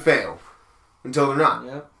big to fail. Until they're not.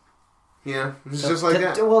 Yeah. Yeah. It's just like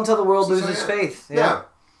that. Well, until the world loses faith. Yeah.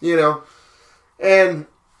 You know. And,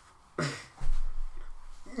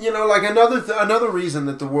 like another reason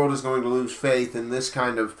that the world is going to lose faith in this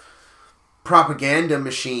kind of propaganda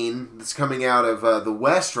machine that's coming out of the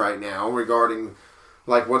West right now regarding,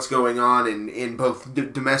 like what's going on in both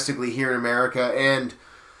domestically here in America and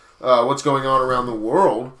what's going on around the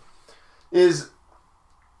world, is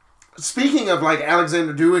speaking of like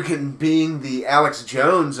Alexander Dugin being the Alex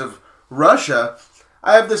Jones of Russia,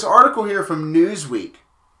 I have this article here from Newsweek.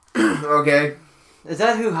 Okay. Is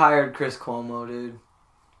that who hired Chris Cuomo, dude?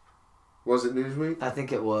 Was it Newsweek? I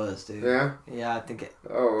think it was, dude. Yeah? Yeah, I think it.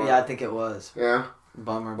 Oh. Yeah, I think it was. Yeah.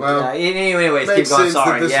 Bummer. Well, yeah. Anyways, keep makes going. sense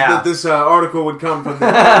Sorry. that this article would come from the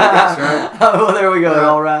right? Well, there we go. It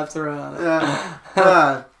all wraps around.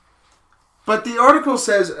 Yeah. But the article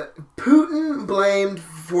says Putin blamed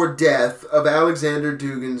for death of Alexander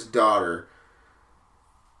Dugin's daughter.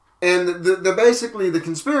 And the basically the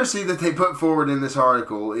conspiracy that they put forward in this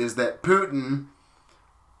article is that Putin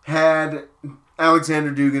had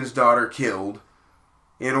Alexander Dugin's daughter killed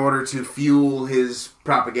in order to fuel his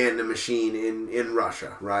propaganda machine in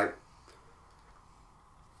Russia, right?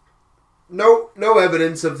 No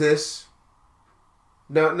evidence of this.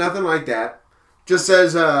 No, nothing like that. Just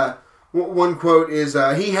says one quote is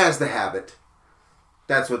he has the habit.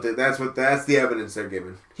 That's the evidence they're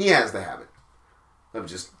giving. He has the habit of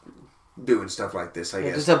just doing stuff like this, I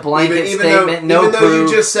guess. Just a blanket even statement, no even proof. though you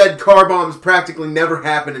just said car bombs practically never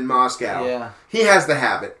happen in Moscow. Yeah. He has the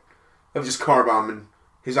habit of just car bombing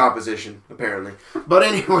his opposition, apparently. But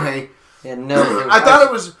anyway, yeah, no. I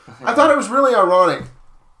thought it was really ironic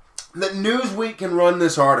that Newsweek can run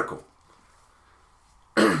this article,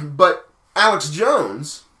 but Alex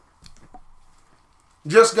Jones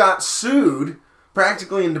just got sued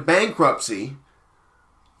practically into bankruptcy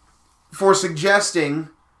for suggesting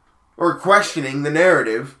or questioning the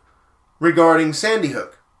narrative regarding Sandy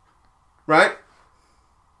Hook. Right?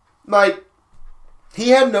 Like, he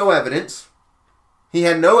had no evidence. He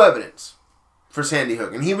had no evidence for Sandy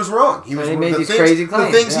Hook, and he was wrong. He made these crazy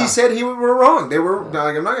claims. The things he said he were wrong. They were.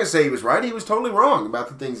 Like, I'm not going to say he was right. He was totally wrong about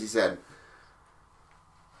the things he said.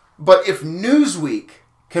 But if Newsweek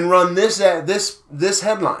can run this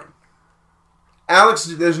headline,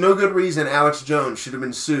 there's no good reason Alex Jones should have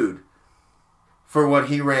been sued for what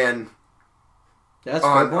he ran on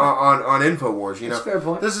InfoWars. You know, that's a fair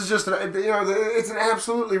point. This is just it's an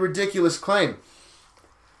absolutely ridiculous claim.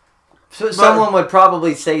 So someone would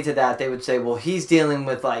probably say to that, they would say, well, he's dealing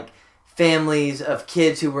with like families of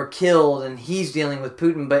kids who were killed and he's dealing with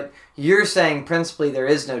Putin. But you're saying principally there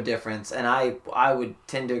is no difference. And I would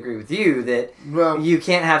tend to agree with you that you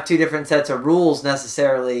can't have two different sets of rules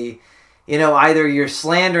necessarily. You know, either you're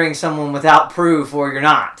slandering someone without proof or you're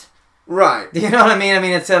not. Right. You know what I mean? I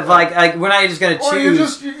mean, it's like we're not just going to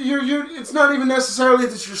choose. Or it's not even necessarily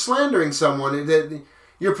that you're slandering someone. That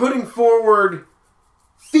you're putting forward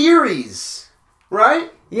theories,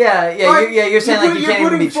 right? Yeah. Like, you're saying like you can't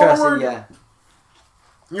even be trusted. Yeah.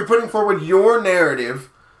 You're putting forward your narrative.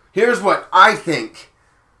 Here's what I think.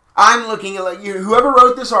 I'm looking at whoever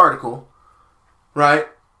wrote this article, right?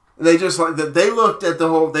 They just they looked at the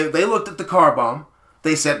whole. They looked at the car bomb.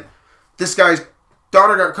 They said, "This guy's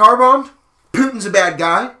daughter got car bombed. Putin's a bad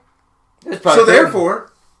guy. So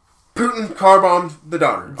therefore, Putin car bombed the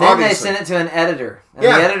daughter." Then obviously. they sent it to an editor, and the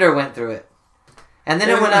editor went through it, and then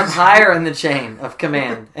it went up higher in the chain of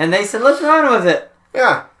command, and they said, "Let's run with it."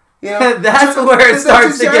 Yeah. You know, that's where it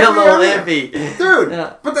starts to get a little iffy. Dude,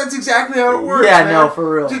 but that's exactly how it works, yeah, man. no,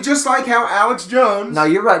 for real. Just like how Alex Jones... No,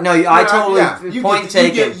 you're right. No, I totally... point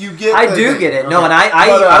taken. You get I do get it. Okay. No, and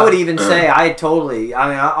I would even say I totally...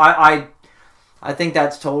 I mean, I think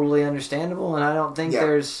that's totally understandable, and I don't think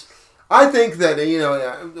there's... I think that,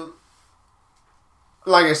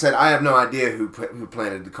 like I said, I have no idea who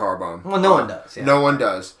planted the car bomb. Well, no one does. Yeah. No one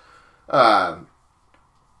does.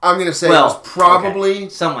 I'm going to say it was probably... Okay.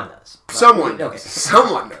 Someone does. Someone knows. Okay.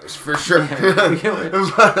 Someone knows, for sure. But, I'm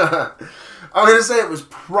going to say it was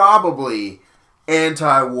probably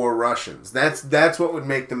anti-war Russians. That's what would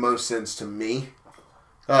make the most sense to me.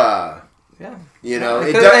 Yeah. You know,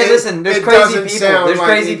 listen, there's crazy people. There's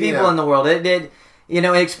crazy people in the world. It did,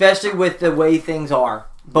 especially with the way things are.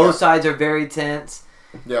 Both sides are very tense.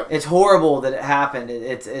 Yep. It's horrible that it happened.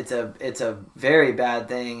 It's a very bad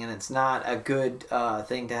thing, and it's not a good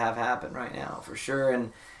thing to have happen right now, for sure.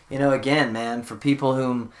 And, again, man, for people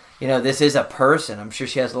whom, this is a person. I'm sure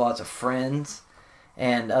she has lots of friends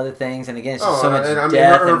and other things. And, again, it's just so much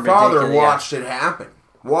death. Her father watched it happen.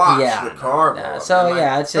 Watched the car blow up. So,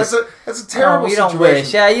 it's just... That's a terrible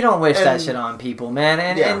situation. You don't wish that shit on people, man.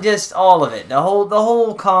 And just all of it. The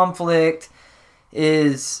whole conflict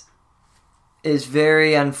is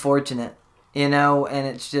very unfortunate, and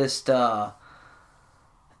it's just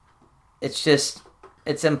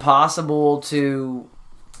it's impossible to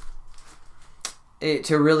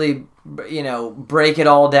to really, break it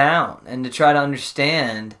all down and to try to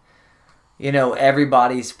understand,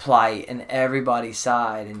 everybody's plight and everybody's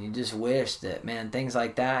side. And you just wish that, man, things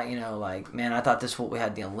like that, man, I thought this is what we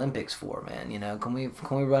had the Olympics for, man. Can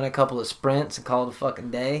we run a couple of sprints and call it a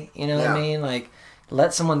fucking day? You know what I mean? Like,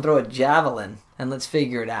 let someone throw a javelin and let's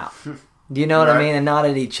figure it out. Do you know what I mean? And not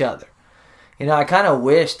at each other. I kind of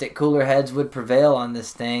wish that cooler heads would prevail on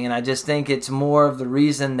this thing, and I just think it's more of the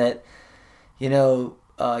reason that, you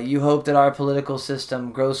hope that our political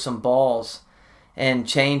system grows some balls and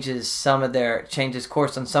changes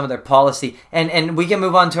course on some of their policy. And we can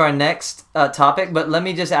move on to our next topic, but let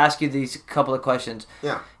me just ask you these couple of questions.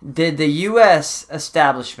 Yeah. Did the U.S.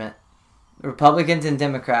 establishment, Republicans and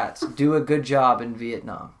Democrats, do a good job in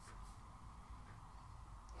Vietnam?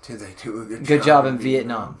 Did they do a good job in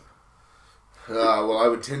Vietnam? Well, I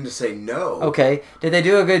would tend to say no. Okay. Did they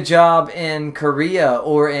do a good job in Korea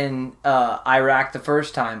or in Iraq the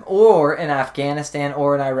first time, or in Afghanistan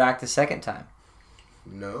or in Iraq the second time?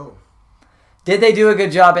 No. Did they do a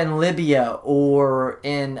good job in Libya or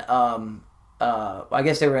in, I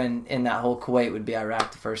guess they were in that whole Kuwait would be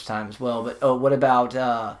Iraq the first time as well, but what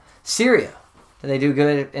about Syria? Did they do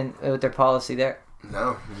good with their policy there?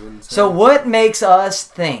 No. So what makes us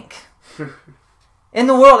think... in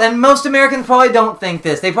the world, and most Americans probably don't think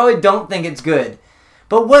this. They probably don't think it's good.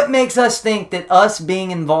 But what makes us think that us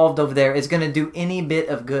being involved over there is going to do any bit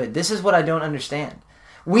of good? This is what I don't understand.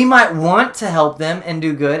 We might want to help them and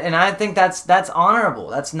do good, and I think that's honorable.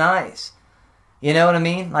 That's nice. You know what I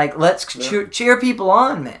mean? Like, let's cheer people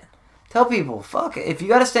on, man. Tell people, fuck it. If you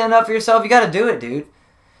got to stand up for yourself, you got to do it, dude.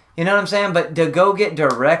 You know what I'm saying? But to go get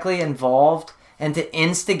directly involved and to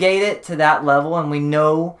instigate it to that level, and we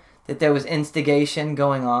know that there was instigation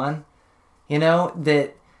going on,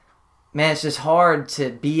 that, man, it's just hard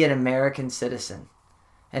to be an American citizen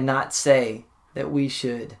and not say that we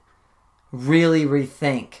should really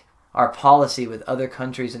rethink our policy with other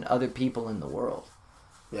countries and other people in the world.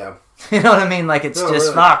 Yeah. You know what I mean? Like, it's just,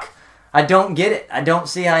 really. Fuck. I don't get it. I don't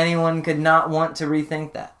see how anyone could not want to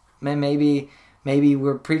rethink that. Man, maybe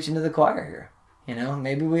we're preaching to the choir here.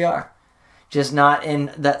 Maybe we are. Just not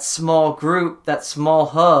in that small group, that small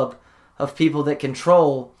hub of people that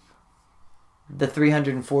control the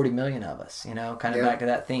 340 million of us, kind of back to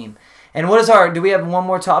that theme. And what is do we have one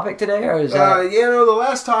more topic today, or is that... the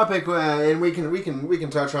last topic, and we can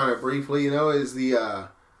touch on it briefly, is the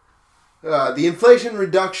Inflation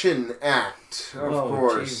Reduction Act, of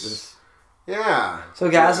course. Jesus. Yeah. So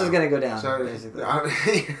gas is going to go down, basically.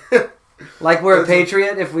 Like we're a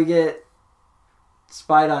patriot if we get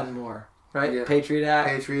spied on more. Right? Yeah. Patriot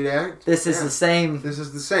Act. This is the same. This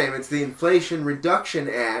is the same. It's the Inflation Reduction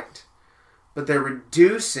Act, but they're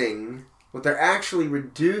reducing... What they're actually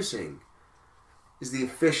reducing is the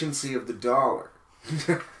efficiency of the dollar.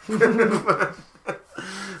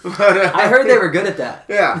 I heard they were good at that.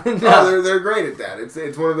 Yeah. No. They're great at that.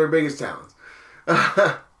 It's one of their biggest talents.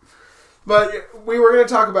 But we were going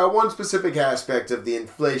to talk about one specific aspect of the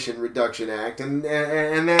Inflation Reduction Act, and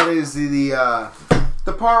that is the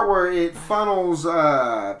part where it funnels,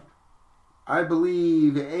 I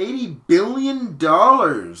believe, $80 billion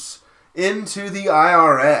into the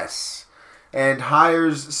IRS and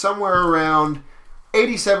hires somewhere around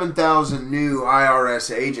 87,000 new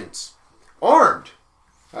IRS agents. Armed,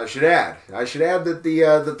 I should add. I should add that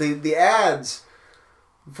the ads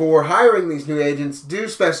for hiring these new agents do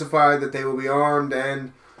specify that they will be armed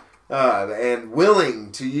and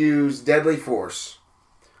willing to use deadly force.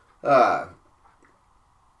 A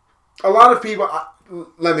lot of people,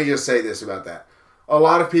 let me just say this about that. A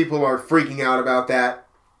lot of people are freaking out about that.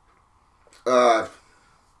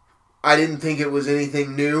 I didn't think it was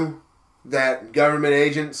anything new that government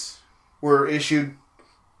agents were issued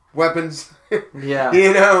weapons. Yeah.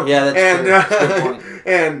 Yeah, that's true. Good point.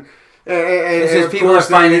 And it's just people are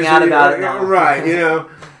finding out about it now. Right,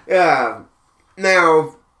 Yeah.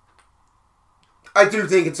 Now, I do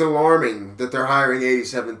think it's alarming that they're hiring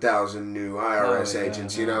 87,000 new IRS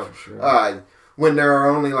agents, For sure. When there are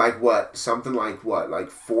only like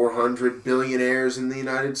 400 billionaires in the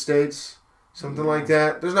United States? Something like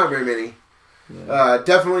that. There's not very many. Yeah.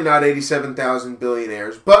 Definitely not 87,000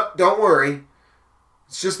 billionaires. But don't worry.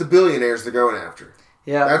 It's just the billionaires they're going after.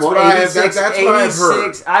 Yeah, that's what I have. That's what I've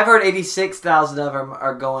heard. I've heard 86,000 of them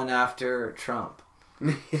are going after Trump.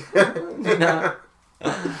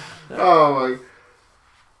 Oh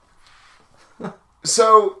my!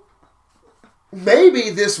 So maybe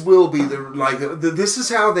this will be this is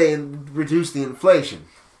how they reduce the inflation.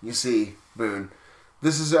 You see, Boone.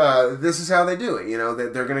 This is how they do it.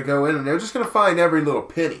 They're going to go in and they're just going to find every little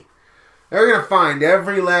penny. They're going to find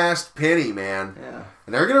every last penny, man. Yeah.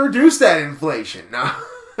 And they're going to reduce that inflation. Now,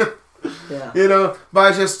 yeah. You know,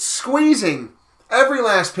 by just squeezing every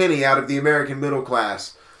last penny out of the American middle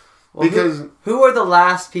class. Well, because who are the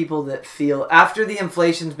last people that feel, after the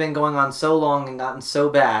inflation's been going on so long and gotten so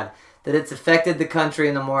bad that it's affected the country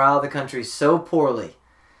and the morale of the country so poorly,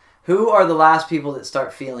 who are the last people that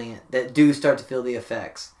start feeling it, that do start to feel the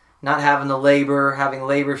effects? Not having the labor, having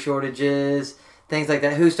labor shortages, things like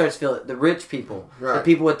that. Who starts to feel it? The rich people, right. The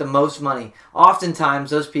people with the most money.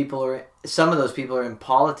 Oftentimes, some of those people are in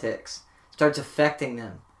politics. It starts affecting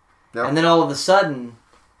them. Yep. And then all of a sudden,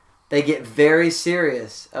 they get very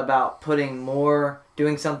serious about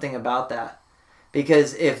doing something about that.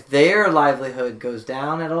 Because if their livelihood goes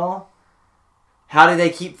down at all, how do they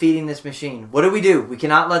keep feeding this machine? What do? We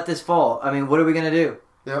cannot let this fall. I mean, what are we going to do?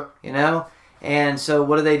 Yep. You know? And so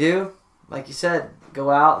what do? Like you said, go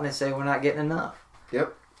out and they say, we're not getting enough.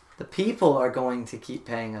 Yep. The people are going to keep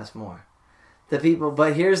paying us more. The people.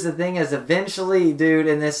 But here's the thing is eventually, dude,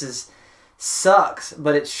 and this sucks,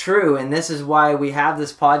 but it's true, and this is why we have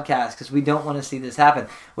this podcast, because we don't want to see this happen.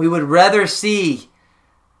 We would rather see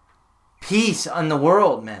peace in the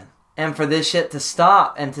world, man, and for this shit to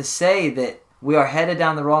stop, and to say that we are headed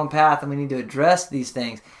down the wrong path and we need to address these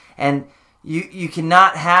things. And you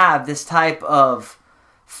cannot have this type of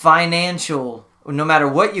financial, no matter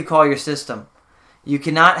what you call your system, you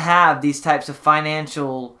cannot have these types of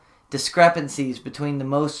financial discrepancies between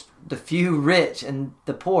the few rich and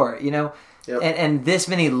the poor, you know. Yep. And this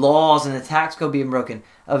many laws and the tax code being broken.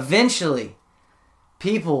 Eventually,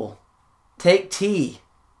 people take tea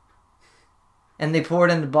and they pour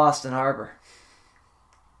it into Boston Harbor.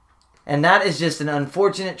 And that is just an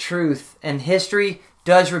unfortunate truth. And history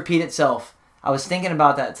does repeat itself. I was thinking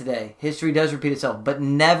about that today. History does repeat itself, but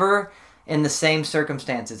never in the same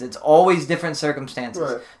circumstances. It's always different circumstances.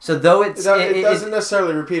 Right. So though it doesn't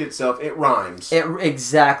necessarily repeat itself, it rhymes.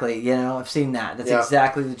 Exactly. You know, I've seen that. That's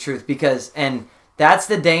exactly the truth. And that's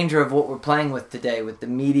the danger of what we're playing with today, with the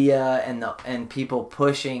media and people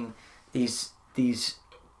pushing these,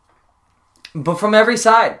 but from every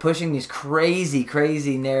side, pushing these crazy,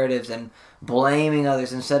 crazy narratives and blaming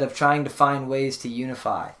others instead of trying to find ways to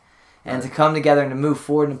unify and to come together and to move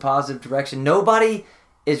forward in a positive direction. Nobody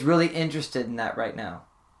is really interested in that right now.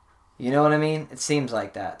 You know what I mean? It seems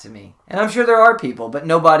like that to me. And I'm sure there are people, but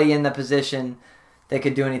nobody in the position that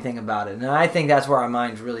could do anything about it. And I think that's where our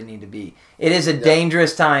minds really need to be. It is a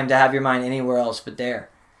dangerous time to have your mind anywhere else but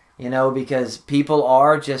there. You know, because people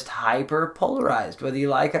are just hyper polarized, whether you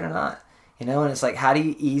like it or not. You know, and it's like, how do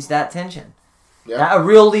you ease that tension? Yeah. A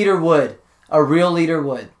real leader would.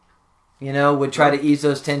 You know, would try to ease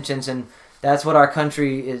those tensions, and that's what our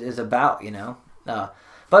country is about, you know.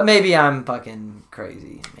 But maybe I'm fucking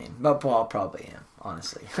crazy. I mean, but Paul probably am,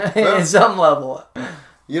 honestly, at some level.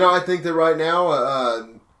 You know, I think that right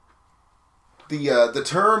now, the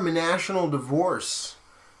term national divorce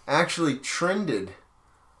actually trended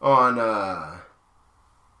on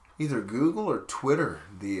either Google or Twitter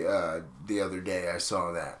the other day. I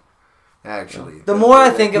saw that. Actually, the more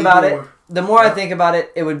I think about it,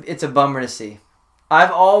 it's a bummer to see.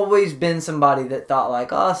 I've always been somebody that thought like,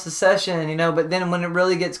 oh, secession, you know, but then when it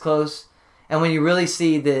really gets close and when you really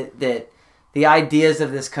see that the ideas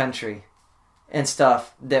of this country and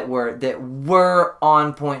stuff that were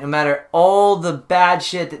on point, no matter all the bad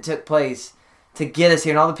shit that took place to get us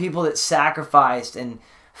here and all the people that sacrificed and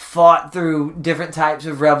fought through different types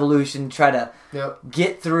of revolution to try to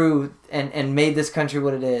get through and made this country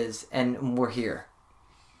what it is, and we're here.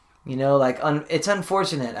 You know, like, it's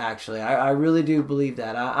unfortunate, actually. I really do believe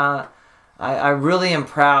that. I really am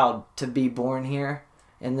proud to be born here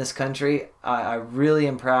in this country. I really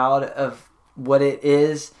am proud of what it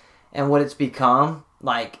is and what it's become.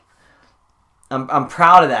 Like, I'm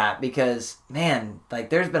proud of that because, man, like,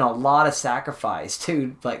 there's been a lot of sacrifice,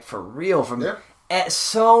 too, like, for real, from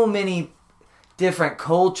so many different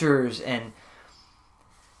cultures, and,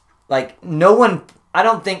 like, I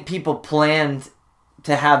don't think people planned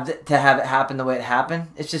to have it happen the way it happened.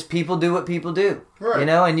 It's just people do what people do, you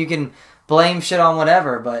know, and you can blame shit on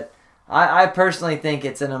whatever, but I personally think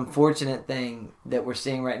it's an unfortunate thing that we're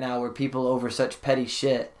seeing right now where people over such petty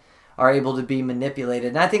shit are able to be manipulated.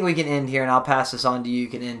 And I think we can end here, and I'll pass this on to you. You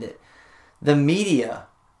can end it. The media,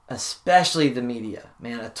 especially the media,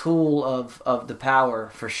 man, a tool of the power,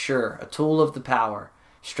 for sure, a tool of the power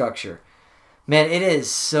structure. Man, it is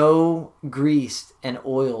so greased and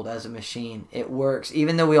oiled as a machine. It works.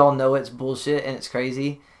 Even though we all know it's bullshit and it's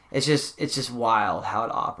crazy, it's just wild how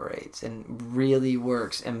it operates and really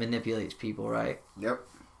works and manipulates people, right? Yep.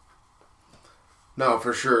 No,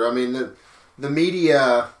 for sure. I mean, the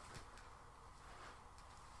media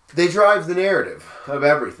they drive the narrative of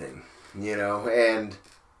everything, and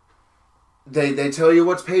they tell you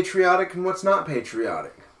what's patriotic and what's not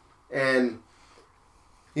patriotic. And,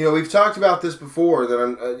 we've talked about this before,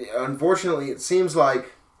 that unfortunately it seems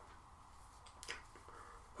like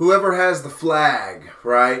whoever has the flag,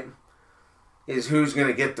 right, is who's going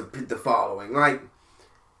to get the following. Like,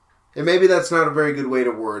 and maybe that's not a very good way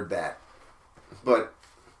to word that, but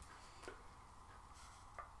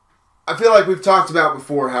I feel like we've talked about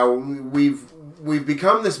before how we've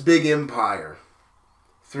become this big empire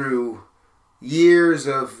through years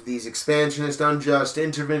of these expansionist, unjust,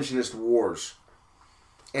 interventionist wars.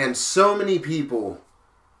 And so many people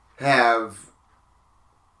have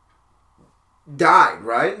died,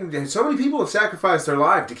 right? And so many people have sacrificed their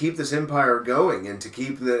life to keep this empire going and to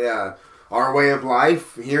keep our way of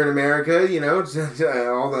life here in America,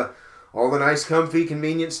 all the nice, comfy,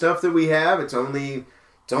 convenient stuff that we have. It's only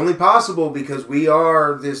possible because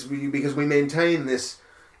because we maintain this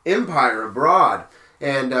empire abroad.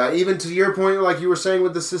 And even to your point, like you were saying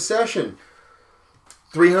with the secession,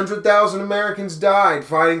 300,000 Americans died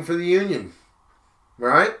fighting for the Union,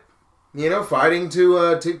 right? Fighting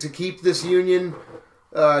to keep this Union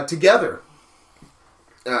together.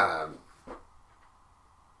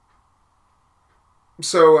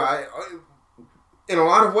 So in a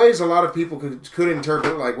lot of ways, a lot of people could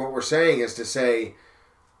interpret like what we're saying is to say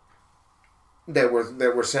that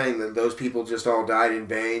we're saying that those people just all died in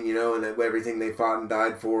vain, and that everything they fought and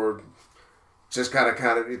died for just kind of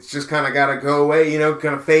got to go away,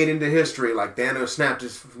 kind of fade into history, like Thanos snapped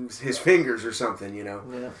his fingers or something,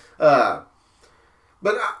 Yeah.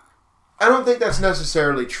 But I don't think that's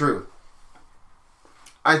necessarily true.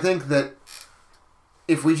 I think that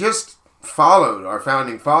if we just followed our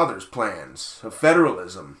founding fathers' plans of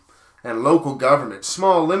federalism and local government,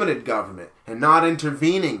 small limited government, and not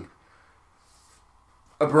intervening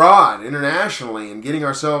abroad, internationally, and getting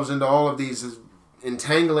ourselves into all of these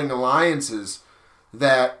entangling alliances,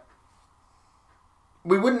 that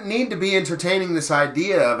we wouldn't need to be entertaining this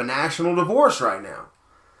idea of a national divorce right now.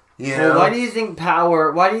 Well, why do you think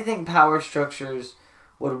power structures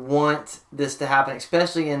would want this to happen,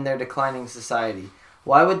 especially in their declining society?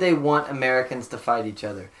 Why would they want Americans to fight each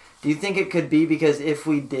other? Do you think it could be because if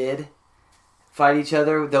we did fight each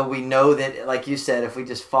other, though we know that, like you said, if we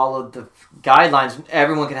just followed the guidelines,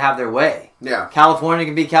 everyone can have their way. Yeah. California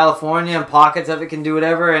can be California, and pockets of it can do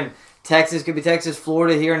whatever, and Texas could be Texas,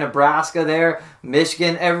 Florida here, Nebraska there,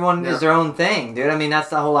 Michigan, everyone is their own thing, dude. I mean, that's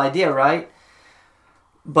the whole idea, right?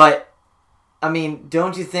 But, I mean,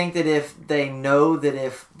 don't you think that if they know that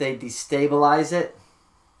if they destabilize it,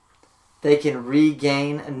 they can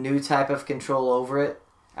regain a new type of control over it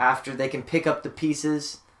after they can pick up the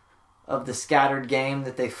pieces of the scattered game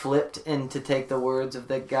that they flipped in, to take the words of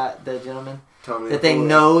the gentleman? That they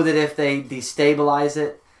know that if they destabilize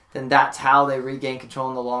it, then that's how they regain control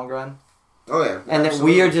in the long run. Oh, yeah. And that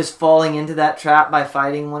we are just falling into that trap by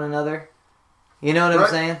fighting one another. You know what I'm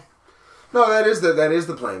saying? No, that is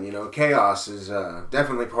the plan. Chaos is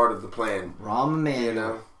definitely part of the plan. Rahm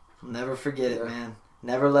Emanuel. Never forget it, man.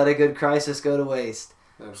 Never let a good crisis go to waste.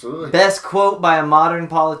 Absolutely. Best quote by a modern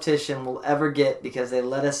politician we'll ever get, because they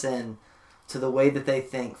let us in to the way that they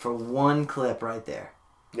think for one clip right there.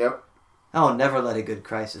 Yep. Oh, never let a good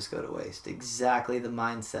crisis go to waste. Exactly the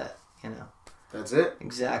mindset, That's it.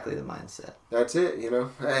 Exactly the mindset. That's it,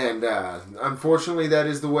 And unfortunately, that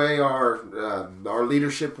is the way our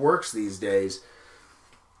leadership works these days.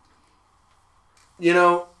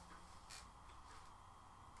 When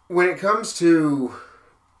it comes to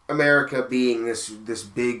America being this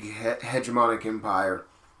big hegemonic empire,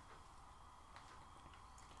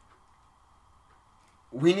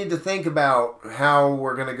 we need to think about how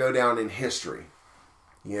we're going to go down in history.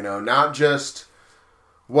 Not just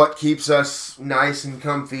what keeps us nice and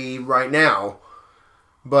comfy right now,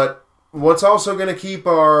 but what's also going to keep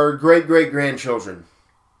our great-great-grandchildren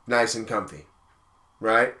nice and comfy,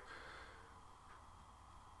 right?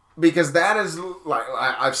 Because that is, like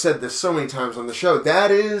I've said this so many times on the show,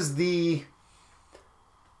 that is the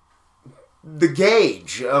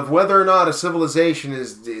gauge of whether or not a civilization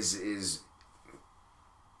is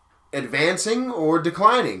advancing or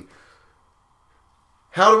declining.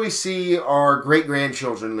 How do we see our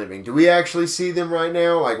great-grandchildren living? Do we actually see them right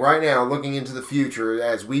now? Like right now, looking into the future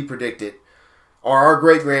as we predict it, are our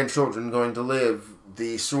great-grandchildren going to live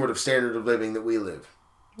the sort of standard of living that we live?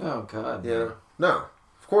 Oh, God. Yeah. No.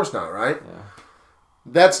 Of course not, right? Yeah.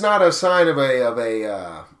 That's not a sign of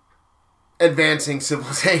a advancing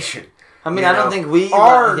civilization. I mean, I don't think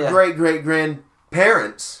our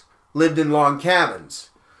great-great-grandparents lived in log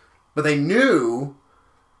cabins, but they knew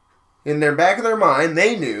in their back of their mind,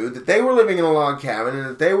 they knew that they were living in a log cabin and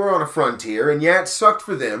that they were on a frontier, and yeah, it sucked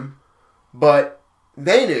for them, but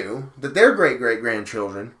they knew that their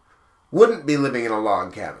great-great-grandchildren wouldn't be living in a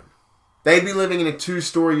log cabin. They'd be living in a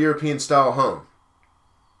 2-story European-style home,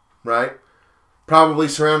 right? Probably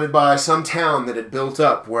surrounded by some town that had built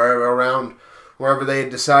up wherever they had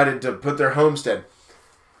decided to put their homestead.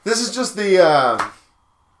 This is just the...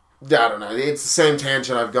 I don't know. It's the same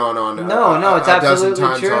tangent I've gone on. No, it's absolutely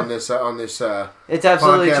times true. on this. It's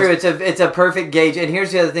absolutely podcast. true. It's a perfect gauge. And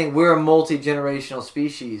here's the other thing: we're a multi-generational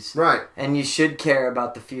species, right? And you should care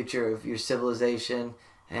about the future of your civilization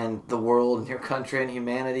and the world and your country and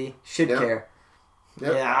humanity. Should care.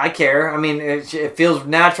 Yep. Yeah, I care. I mean, it feels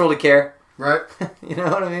natural to care, right? You know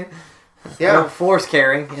what I mean? Yeah. I don't force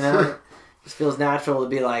caring. You know, it just feels natural to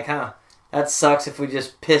be like, that sucks if we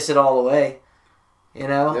just piss it all away. You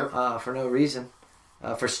know, yep. For no reason,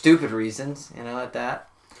 for stupid reasons, you know, at that.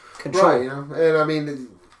 Control. Right, you know, and I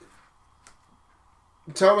mean,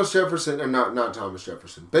 Thomas Jefferson, or not Thomas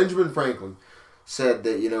Jefferson, Benjamin Franklin said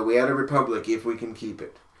that, you know, we had a republic if we can keep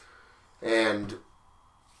it. And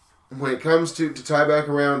when it comes to tie back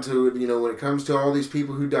around to it, you know, when it comes to all these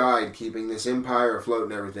people who died keeping this empire afloat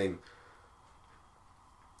and everything,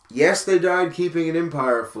 yes, they died keeping an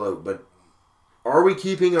empire afloat, but are we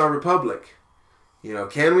keeping our republic? You know,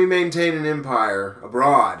 can we maintain an empire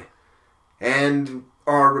abroad and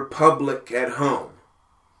our republic at home?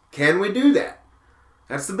 Can we do that?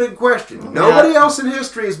 That's the big question. Nobody else in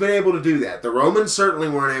history has been able to do that. The Romans certainly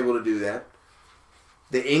weren't able to do that.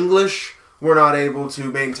 The English were not able to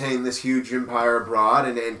maintain this huge empire abroad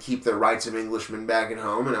and keep the rights of Englishmen back at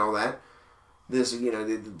home and all that. This, you know,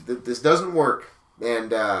 this doesn't work.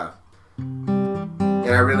 And I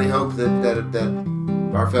really hope that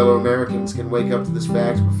our fellow Americans can wake up to this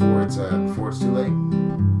fact before it's too late.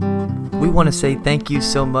 We want to say thank you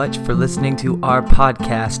so much for listening to our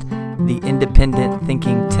podcast, The Independent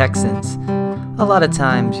Thinking Texans. A lot of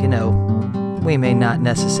times, you know, we may not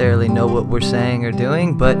necessarily know what we're saying or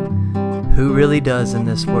doing, but who really does in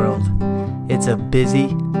this world? It's a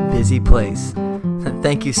busy, busy place.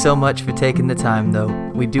 Thank you so much for taking the time, though.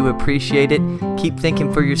 We do appreciate it. Keep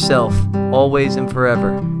thinking for yourself, always and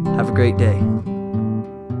forever. Have a great day.